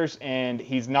players, and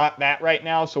he's not that right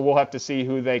now, so we'll have to see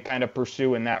who they kind of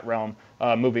pursue in that realm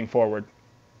moving forward.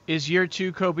 Is year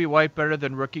 2 Kobe White better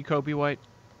than rookie Kobe White?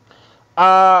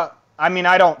 I mean,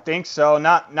 I don't think so.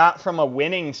 Not from a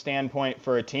winning standpoint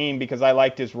for a team, because I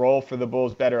liked his role for the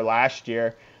Bulls better last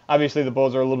year. Obviously, the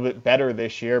Bulls are a little bit better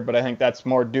this year, but I think that's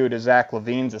more due to Zach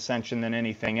LaVine's ascension than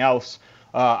anything else,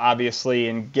 obviously,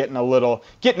 and getting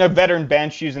a veteran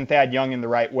bench, using Thad Young in the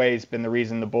right way has been the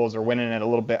reason the Bulls are winning at a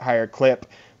little bit higher clip.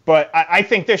 But I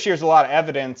think this year's a lot of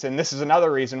evidence, and this is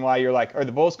another reason why you're like, are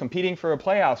the Bulls competing for a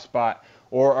playoff spot?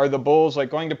 Or are the Bulls like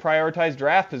going to prioritize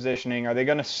draft positioning? Are they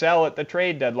going to sell at the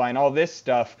trade deadline? All this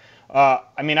stuff. I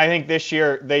mean, I think this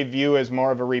year they view as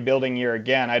more of a rebuilding year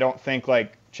again. I don't think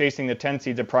like chasing the 10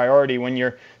 seed's a priority when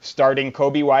you're starting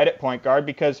Kobe White at point guard,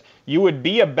 because you would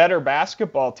be a better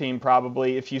basketball team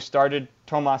probably if you started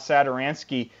Tomas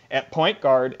Satoransky at point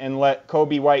guard and let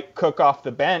Kobe White cook off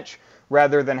the bench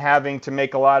rather than having to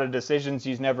make a lot of decisions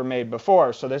he's never made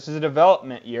before. So this is a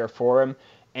development year for him,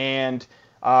 and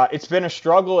it's been a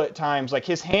struggle at times. Like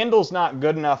his handle's not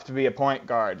good enough to be a point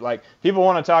guard. Like people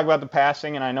want to talk about the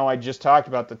passing, and I know I just talked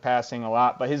about the passing a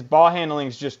lot, but his ball handling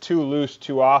is just too loose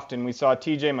too often. We saw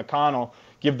TJ McConnell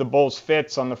give the Bulls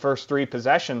fits on the first 3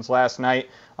 possessions last night,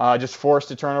 just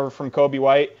forced a turnover from Kobe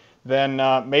White. then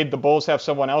made the Bulls have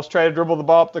someone else try to dribble the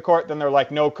ball up the court. Then they're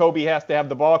like, no, Kobe has to have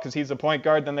the ball because he's the point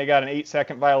guard. Then they got an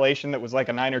 8-second violation that was like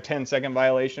a 9 or 10-second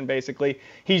violation, basically.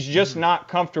 He's just not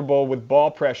comfortable with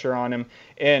ball pressure on him.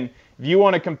 And if you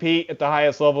want to compete at the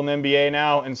highest level in the NBA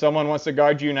now and someone wants to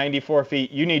guard you 94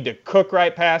 feet, you need to cook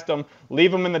right past them,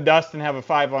 leave them in the dust, and have a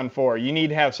 5-on-4. You need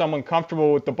to have someone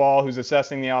comfortable with the ball who's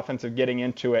assessing the offense of getting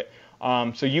into it.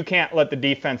 So you can't let the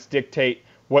defense dictate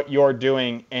what you're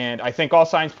doing, and I think all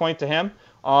signs point to him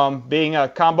being a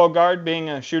combo guard, being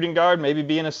a shooting guard, maybe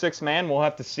being a sixth man. We'll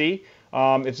have to see.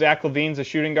 If Zach LaVine's a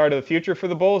shooting guard of the future for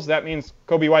the Bulls, that means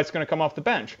Kobe White's going to come off the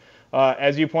bench.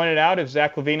 As you pointed out, if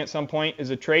Zach LaVine at some point is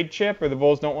a trade chip or the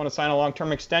Bulls don't want to sign a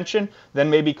long-term extension, then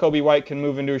maybe Kobe White can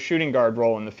move into a shooting guard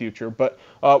role in the future. But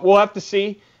we'll have to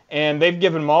see. And they've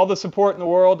given him all the support in the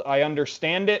world. I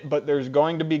understand it, but there's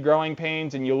going to be growing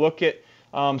pains. And you look at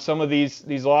some of these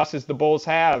losses the Bulls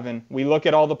have, and we look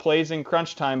at all the plays in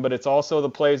crunch time, but it's also the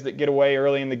plays that get away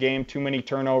early in the game, too many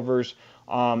turnovers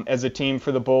as a team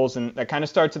for the Bulls, and that kind of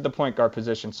starts at the point guard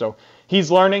position. So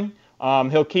he's learning.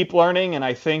 He'll keep learning, and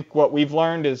I think what we've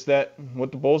learned is that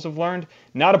what the Bulls have learned,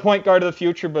 not a point guard of the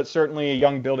future, but certainly a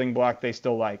young building block they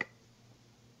still like.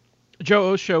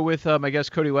 Joe Osho with my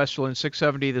guest Cody Westerlund,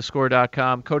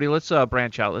 670thescore.com. Cody, let's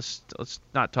branch out. Let's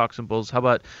not talk some Bulls. How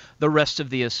about the rest of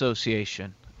the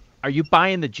association? Are you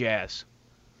buying the Jazz?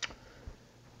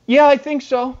 Yeah, I think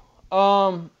so.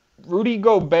 Rudy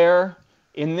Gobert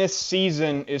in this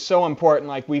season is so important.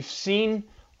 Like, we've seen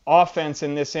offense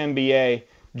in this NBA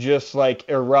just like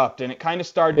erupt, and it kind of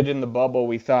started in the bubble,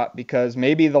 we thought, because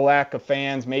maybe the lack of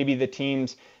fans, maybe the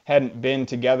teams hadn't been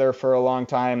together for a long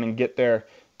time and get their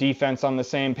defense on the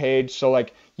same page. So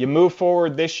like, you move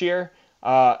forward this year,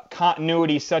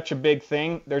 continuity is such a big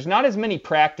thing. There's not as many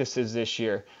practices this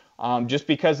year, just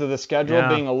because of the schedule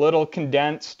being a little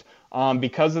condensed,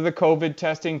 because of the COVID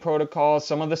testing protocols,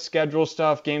 some of the schedule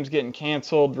stuff, games getting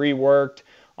canceled, reworked.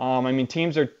 I mean,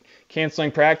 teams are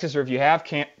canceling practice, or if you have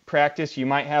practice, you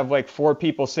might have like 4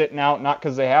 people sitting out, not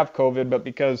because they have COVID, but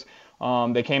because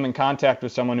they came in contact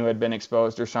with someone who had been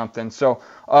exposed or something. So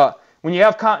when you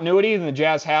have continuity, and the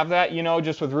Jazz have that,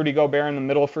 just with Rudy Gobert in the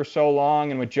middle for so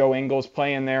long, and with Joe Ingles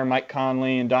playing there, Mike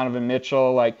Conley and Donovan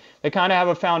Mitchell, like, they kind of have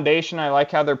a foundation. I like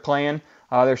how they're playing.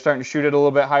 They're starting to shoot at a little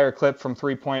bit higher clip from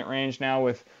 3-point range now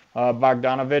with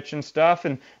Bogdanovich and stuff.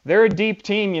 And they're a deep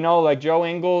team, like Joe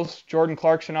Ingles, Jordan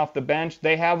Clarkson off the bench.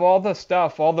 They have all the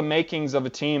stuff, all the makings of a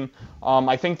team,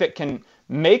 I think, that can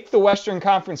make the Western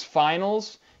Conference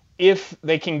Finals if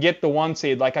they can get the 1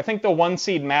 seed. Like, I think the 1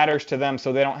 seed matters to them,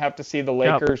 so they don't have to see the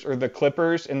Lakers or the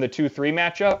Clippers in the 2-3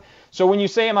 matchup. So when you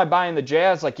say, am I buying the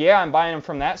Jazz? Like, yeah, I'm buying them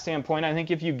from that standpoint. I think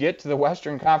if you get to the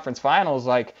Western Conference Finals,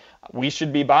 like, we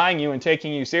should be buying you and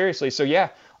taking you seriously. So yeah,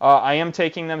 I am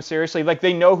taking them seriously. Like,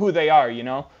 they know who they are,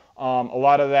 a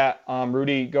lot of that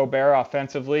Rudy Gobert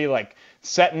offensively, like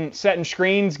setting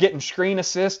screens, getting screen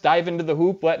assists, dive into the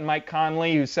hoop, letting Mike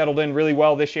Conley, who settled in really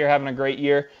well this year, having a great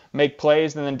year, make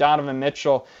plays. And then Donovan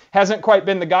Mitchell hasn't quite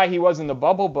been the guy he was in the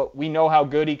bubble, but we know how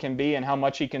good he can be and how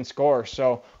much he can score.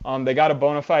 So they got a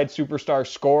bona fide superstar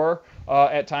scorer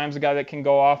at times, a guy that can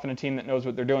go off, and a team that knows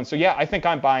what they're doing. So yeah, I think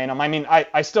I'm buying them. I mean,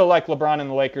 I still like LeBron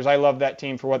and the Lakers. I love that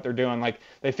team for what they're doing. Like,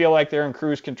 they feel like they're in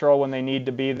cruise control when they need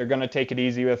to be. They're going to take it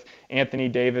easy with Anthony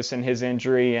Davis and his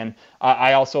injury. And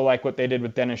I also like what they did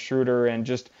with Dennis Schroeder and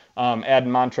just adding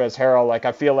Montrezl Harrell. Like,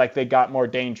 I feel like they got more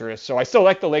dangerous. So I still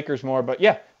like the Lakers more, but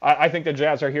yeah, I think the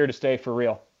Jazz are here to stay for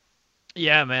real.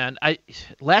 Yeah, man.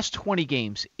 Last 20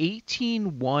 games,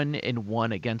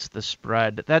 18-1-1 against the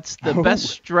spread. That's the best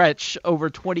stretch over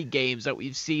 20 games that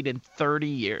we've seen in 30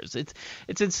 years.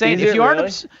 It's insane. If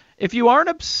you aren't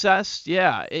obsessed,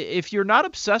 if you're not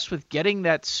obsessed with getting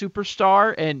that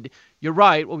superstar, and you're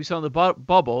right, what we saw in the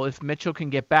bubble, if Mitchell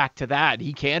can get back to that,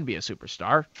 he can be a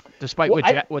superstar, despite what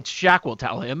Shaq will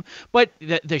tell him. But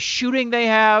the shooting they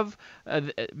have,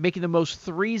 making the most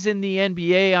threes in the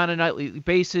NBA on a nightly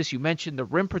basis. You mentioned the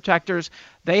rim protectors.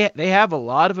 They have a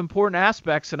lot of important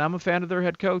aspects, and I'm a fan of their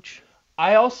head coach.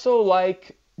 I also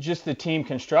like just the team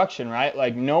construction, right?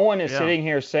 Like, no one is sitting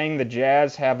here saying the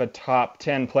Jazz have a top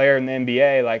 10 player in the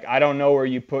NBA. Like, I don't know where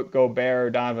you put Gobert or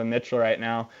Donovan Mitchell right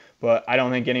now, but I don't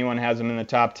think anyone has them in the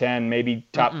top 10, maybe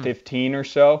top 15 or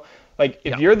so. Like,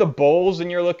 if you're the Bulls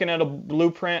and you're looking at a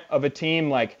blueprint of a team,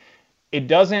 like, it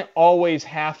doesn't always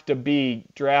have to be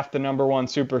draft the number 1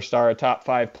 superstar, a top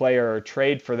 5 player, or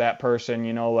trade for that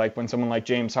person, like when someone like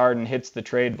James Harden hits the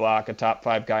trade block, a top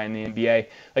 5 guy in the NBA.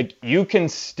 Like, you can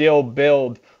still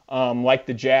build like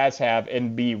the Jazz have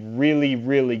and be really,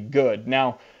 really good.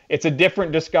 Now, it's a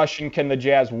different discussion. Can the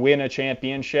Jazz win a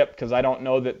championship? Because I don't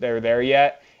know that they're there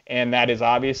yet. and that is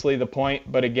obviously the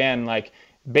point. But again, like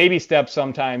baby steps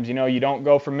sometimes, you don't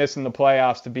go from missing the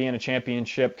playoffs to being a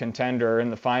championship contender in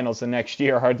the finals the next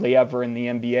year, hardly ever in the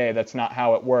NBA. That's not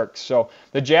how it works. So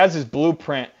the Jazz's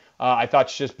blueprint, I thought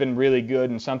it's just been really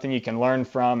good and something you can learn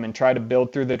from and try to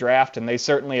build through the draft. And they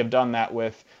certainly have done that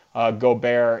with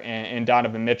Gobert and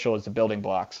Donovan Mitchell as the building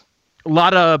blocks. A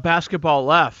lot of basketball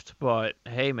left, but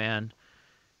hey, man,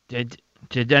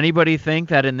 did anybody think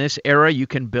that in this era you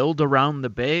can build around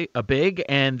a big,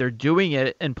 and they're doing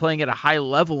it and playing at a high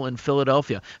level in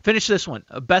Philadelphia? Finish this one.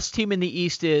 Best team in the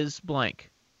East is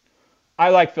blank. I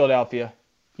like Philadelphia.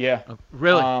 Yeah.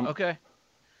 Really? Okay.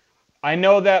 I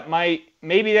know that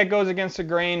maybe that goes against the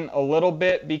grain a little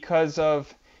bit because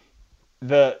of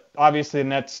obviously the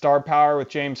Nets star power with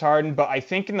James Harden, but I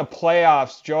think in the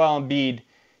playoffs, Joel Embiid,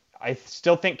 I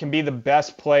still think can be the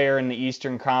best player in the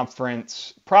Eastern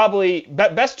Conference, probably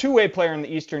best two-way player in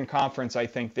the Eastern Conference, I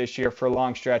think, this year for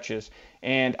long stretches.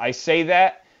 And I say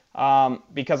that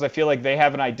because I feel like they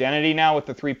have an identity now with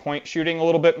the three-point shooting a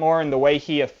little bit more and the way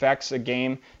he affects a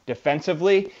game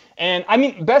defensively. And, I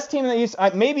mean, best team in the East,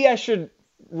 maybe I should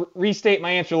restate my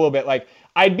answer a little bit. Like,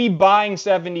 I'd be buying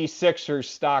 76ers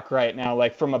stock right now,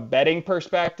 like from a betting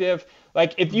perspective.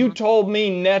 Like if you told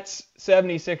me Nets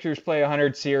 76ers play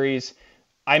 100 series,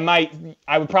 I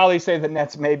would probably say the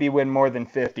Nets maybe win more than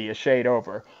 50, a shade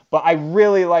over. But I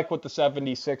really like what the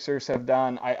 76ers have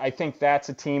done. I think that's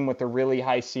a team with a really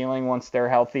high ceiling once they're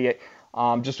healthy.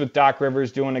 Just with Doc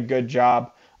Rivers doing a good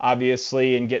job,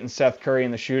 obviously, and getting Seth Curry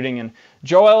in the shooting. And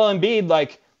Joel Embiid,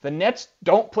 like the Nets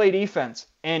don't play defense.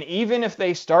 And even if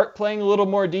they start playing a little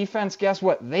more defense, guess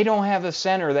what? They don't have a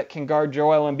center that can guard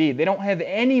Joel Embiid. They don't have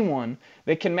anyone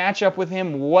that can match up with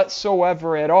him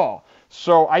whatsoever at all.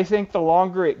 So I think the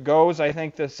longer it goes, I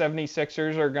think the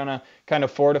 76ers are going to kind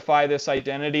of fortify this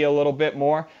identity a little bit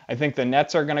more. I think the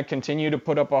Nets are going to continue to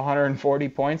put up 140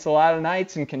 points a lot of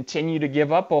nights and continue to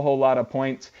give up a whole lot of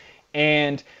points.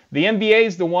 And the NBA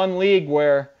is the one league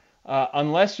where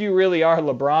unless you really are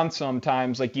LeBron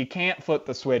sometimes, like you can't flip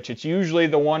the switch. It's usually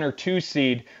the 1 or 2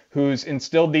 seed who's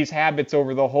instilled these habits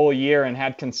over the whole year and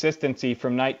had consistency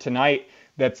from night to night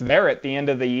that's there at the end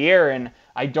of the year. And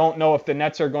I don't know if the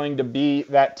Nets are going to be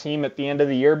that team at the end of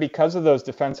the year because of those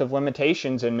defensive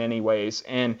limitations in many ways.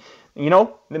 And,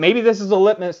 maybe this is a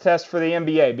litmus test for the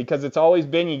NBA because it's always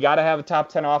been you got to have a top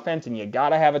 10 offense and you got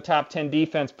to have a top 10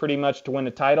 defense pretty much to win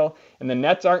a title. And the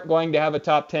Nets aren't going to have a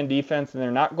top 10 defense, and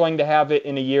they're not going to have it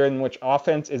in a year in which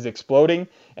offense is exploding.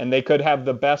 And they could have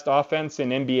the best offense in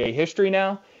NBA history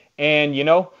now. And,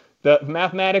 the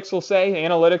mathematics will say,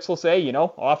 analytics will say,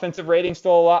 offensive rating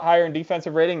still a lot higher than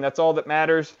defensive rating. That's all that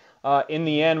matters in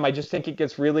the end. I just think it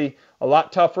gets really a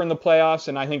lot tougher in the playoffs,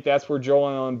 and I think that's where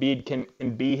Joel Embiid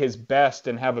can be his best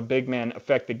and have a big man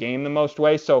affect the game the most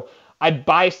way. So I'd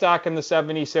buy stock in the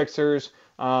 76ers.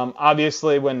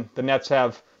 Obviously, when the Nets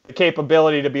have the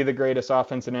capability to be the greatest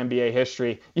offense in NBA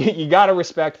history, you got to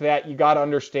respect that. You got to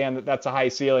understand that that's a high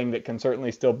ceiling that can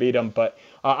certainly still beat them. But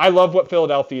I love what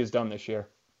Philadelphia has done this year.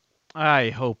 I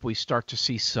hope we start to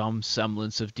see some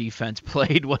semblance of defense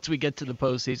played once we get to the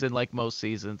postseason, like most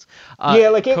seasons.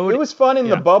 It was fun in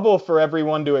the bubble for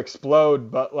everyone to explode,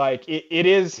 but it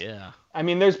is. Yeah. I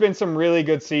mean, there's been some really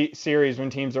good series when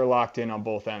teams are locked in on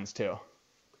both ends too.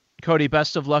 Cody,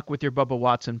 best of luck with your Bubba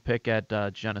Watson pick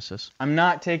at Genesis. I'm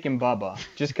not taking Bubba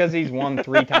just because he's won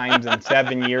 3 times in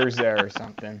 7 years there or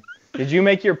something. Did you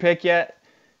make your pick yet?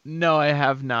 No, I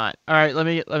have not. All right, let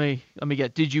me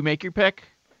get. Did you make your pick?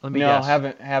 Let me guess.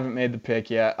 haven't made the pick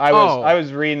yet. I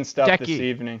was reading stuff Hideki. This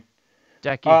evening.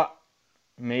 Hideki.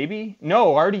 Maybe?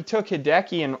 No, already took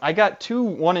Hideki, and I got 2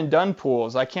 one-and-done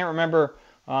pools. I can't remember.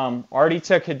 Already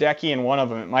took Hideki in one of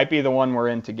them. It might be the one we're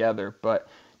in together. But,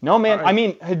 no, man, right. I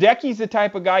mean, Hideki's the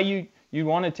type of guy you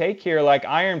want to take here, like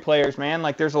iron players, man.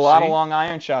 Like, there's a lot of long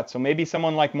iron shots, so maybe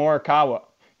someone like Morikawa.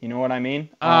 You know what I mean?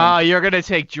 You're going to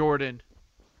take Jordan.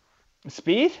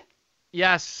 Speed?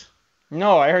 Yes.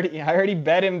 No, I already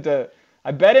bet him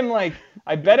I bet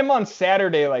him on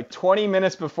Saturday, like 20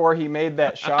 minutes before he made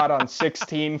that shot on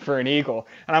 16 for an eagle.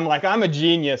 And I'm like, I'm a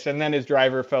genius. And then his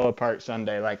driver fell apart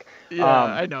Sunday. Like,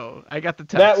 I know. I got the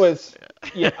text. That was,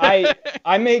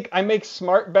 I make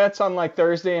smart bets on like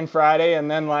Thursday and Friday. And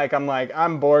then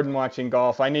I'm bored and watching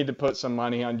golf. I need to put some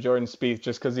money on Jordan Spieth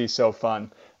just because he's so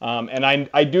fun. And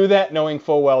I do that knowing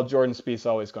full well Jordan Spieth's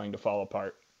always going to fall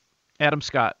apart. Adam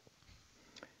Scott.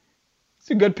 It's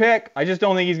a good pick. I just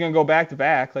don't think he's going to go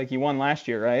back-to-back like he won last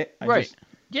year, right?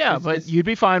 But you'd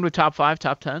be fine with top 5,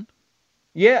 top 10.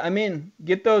 Yeah, I mean,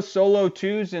 get those solo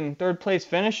 2s and third-place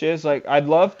finishes. Like, I'd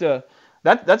love to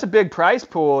that's a big prize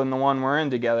pool in the one we're in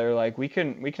together. Like we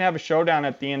can have a showdown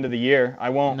at the end of the year. I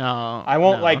won't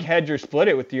like hedge or split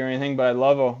it with you or anything, but I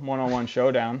love a one-on-one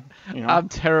showdown. You know? I'm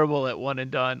terrible at one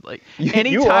and done. Like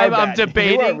anytime I'm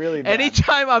debating, really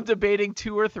anytime I'm debating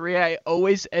 2 or 3, I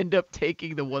always end up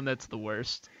taking the one that's the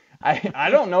worst. I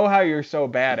don't know how you're so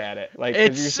bad at it. Like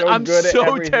you're so good at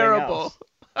everything terrible. Else.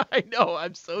 I know,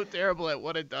 I'm so terrible at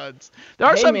one and dones. There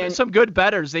are some good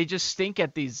bettors. They just stink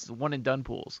at these one and done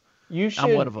pools.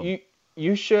 I'm one of them.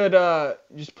 You should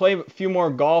just play a few more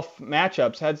golf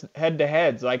matchups, head to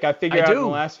heads. Like I figured out in the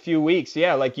last few weeks.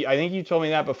 Yeah, like I think you told me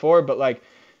that before, but like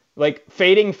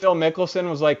fading Phil Mickelson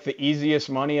was like the easiest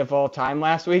money of all time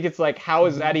last week. It's like, how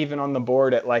is that even on the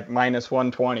board at like minus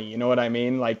 120? You know what I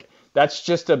mean? Like that's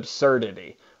just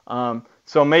absurdity.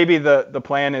 So maybe the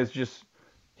plan is just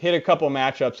hit a couple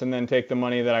matchups and then take the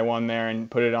money that I won there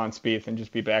and put it on Spieth and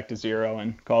just be back to zero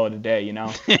and call it a day, you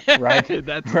know? Right?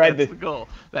 that's the goal.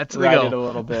 That's the goal. Ride it a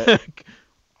little bit.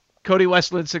 Cody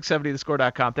Westland,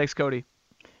 670thescore.com. Thanks, Cody.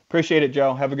 Appreciate it,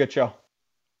 Joe. Have a good show.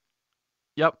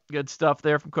 Yep, good stuff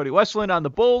there from Cody Westland on the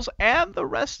Bulls and the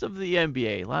rest of the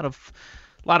NBA. A lot of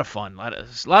fun, a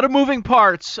lot of moving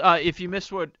parts. If you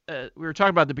missed what we were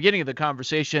talking about at the beginning of the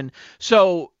conversation,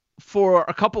 so for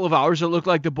a couple of hours, it looked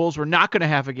like the Bulls were not going to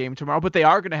have a game tomorrow, but they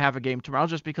are going to have a game tomorrow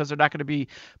just because they're not going to be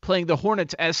playing the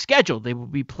Hornets as scheduled. They will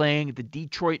be playing the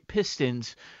Detroit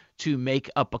Pistons to make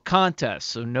up a contest.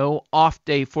 So no off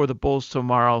day for the Bulls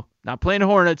tomorrow. Not playing the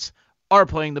Hornets, are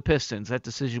playing the Pistons. That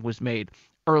decision was made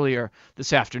earlier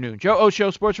this afternoon. Joe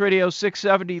Osho, Sports Radio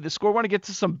 670. The Score. Want to get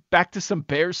to back to some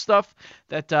Bears stuff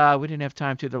that we didn't have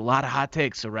time to. There are a lot of hot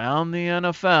takes around the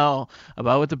NFL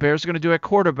about what the Bears are going to do at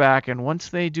quarterback, and once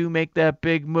they do make that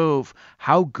big move,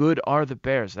 how good are the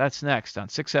Bears? That's next on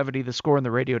 670 The Score and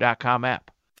the radio.com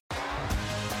app.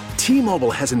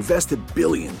 T-Mobile has invested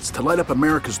billions to light up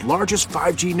America's largest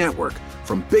 5G network,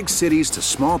 from big cities to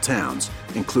small towns,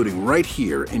 including right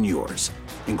here in yours.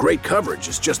 And great coverage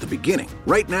is just the beginning.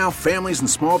 Right now, families and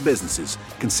small businesses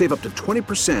can save up to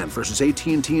 20% versus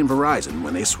AT&T and Verizon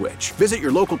when they switch. Visit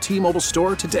your local T-Mobile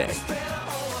store today.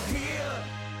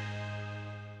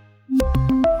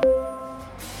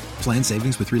 Plan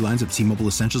savings with 3 lines of T-Mobile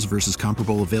Essentials versus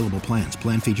comparable available plans.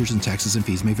 Plan features and taxes and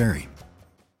fees may vary.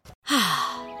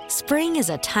 Spring is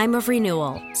a time of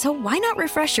renewal, so why not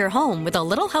refresh your home with a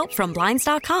little help from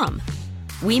Blinds.com?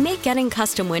 We make getting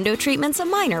custom window treatments a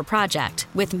minor project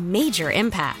with major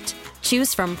impact.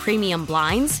 Choose from premium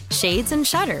blinds, shades, and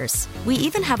shutters. We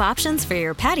even have options for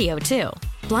your patio, too.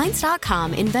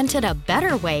 Blinds.com invented a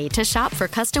better way to shop for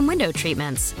custom window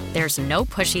treatments. There's no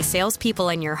pushy salespeople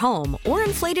in your home or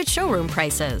inflated showroom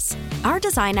prices. Our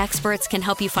design experts can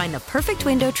help you find the perfect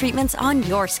window treatments on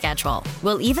your schedule.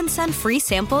 We'll even send free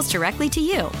samples directly to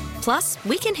you. Plus,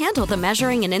 we can handle the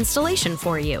measuring and installation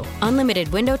for you. Unlimited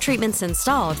window treatments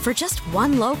installed for just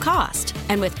one low cost.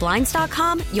 And with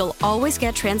Blinds.com, you'll always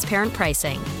get transparent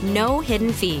pricing. No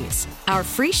hidden fees. Our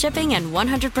free shipping and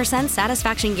 100%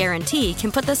 satisfaction guarantee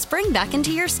can put the spring back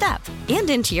into your step and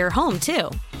into your home,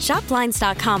 too. Shop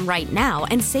Blinds.com right now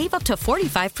and save up to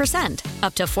 45%.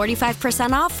 Up to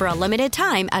 45% off for a limited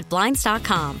time at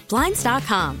Blinds.com.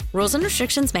 Blinds.com. Rules and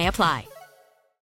restrictions may apply.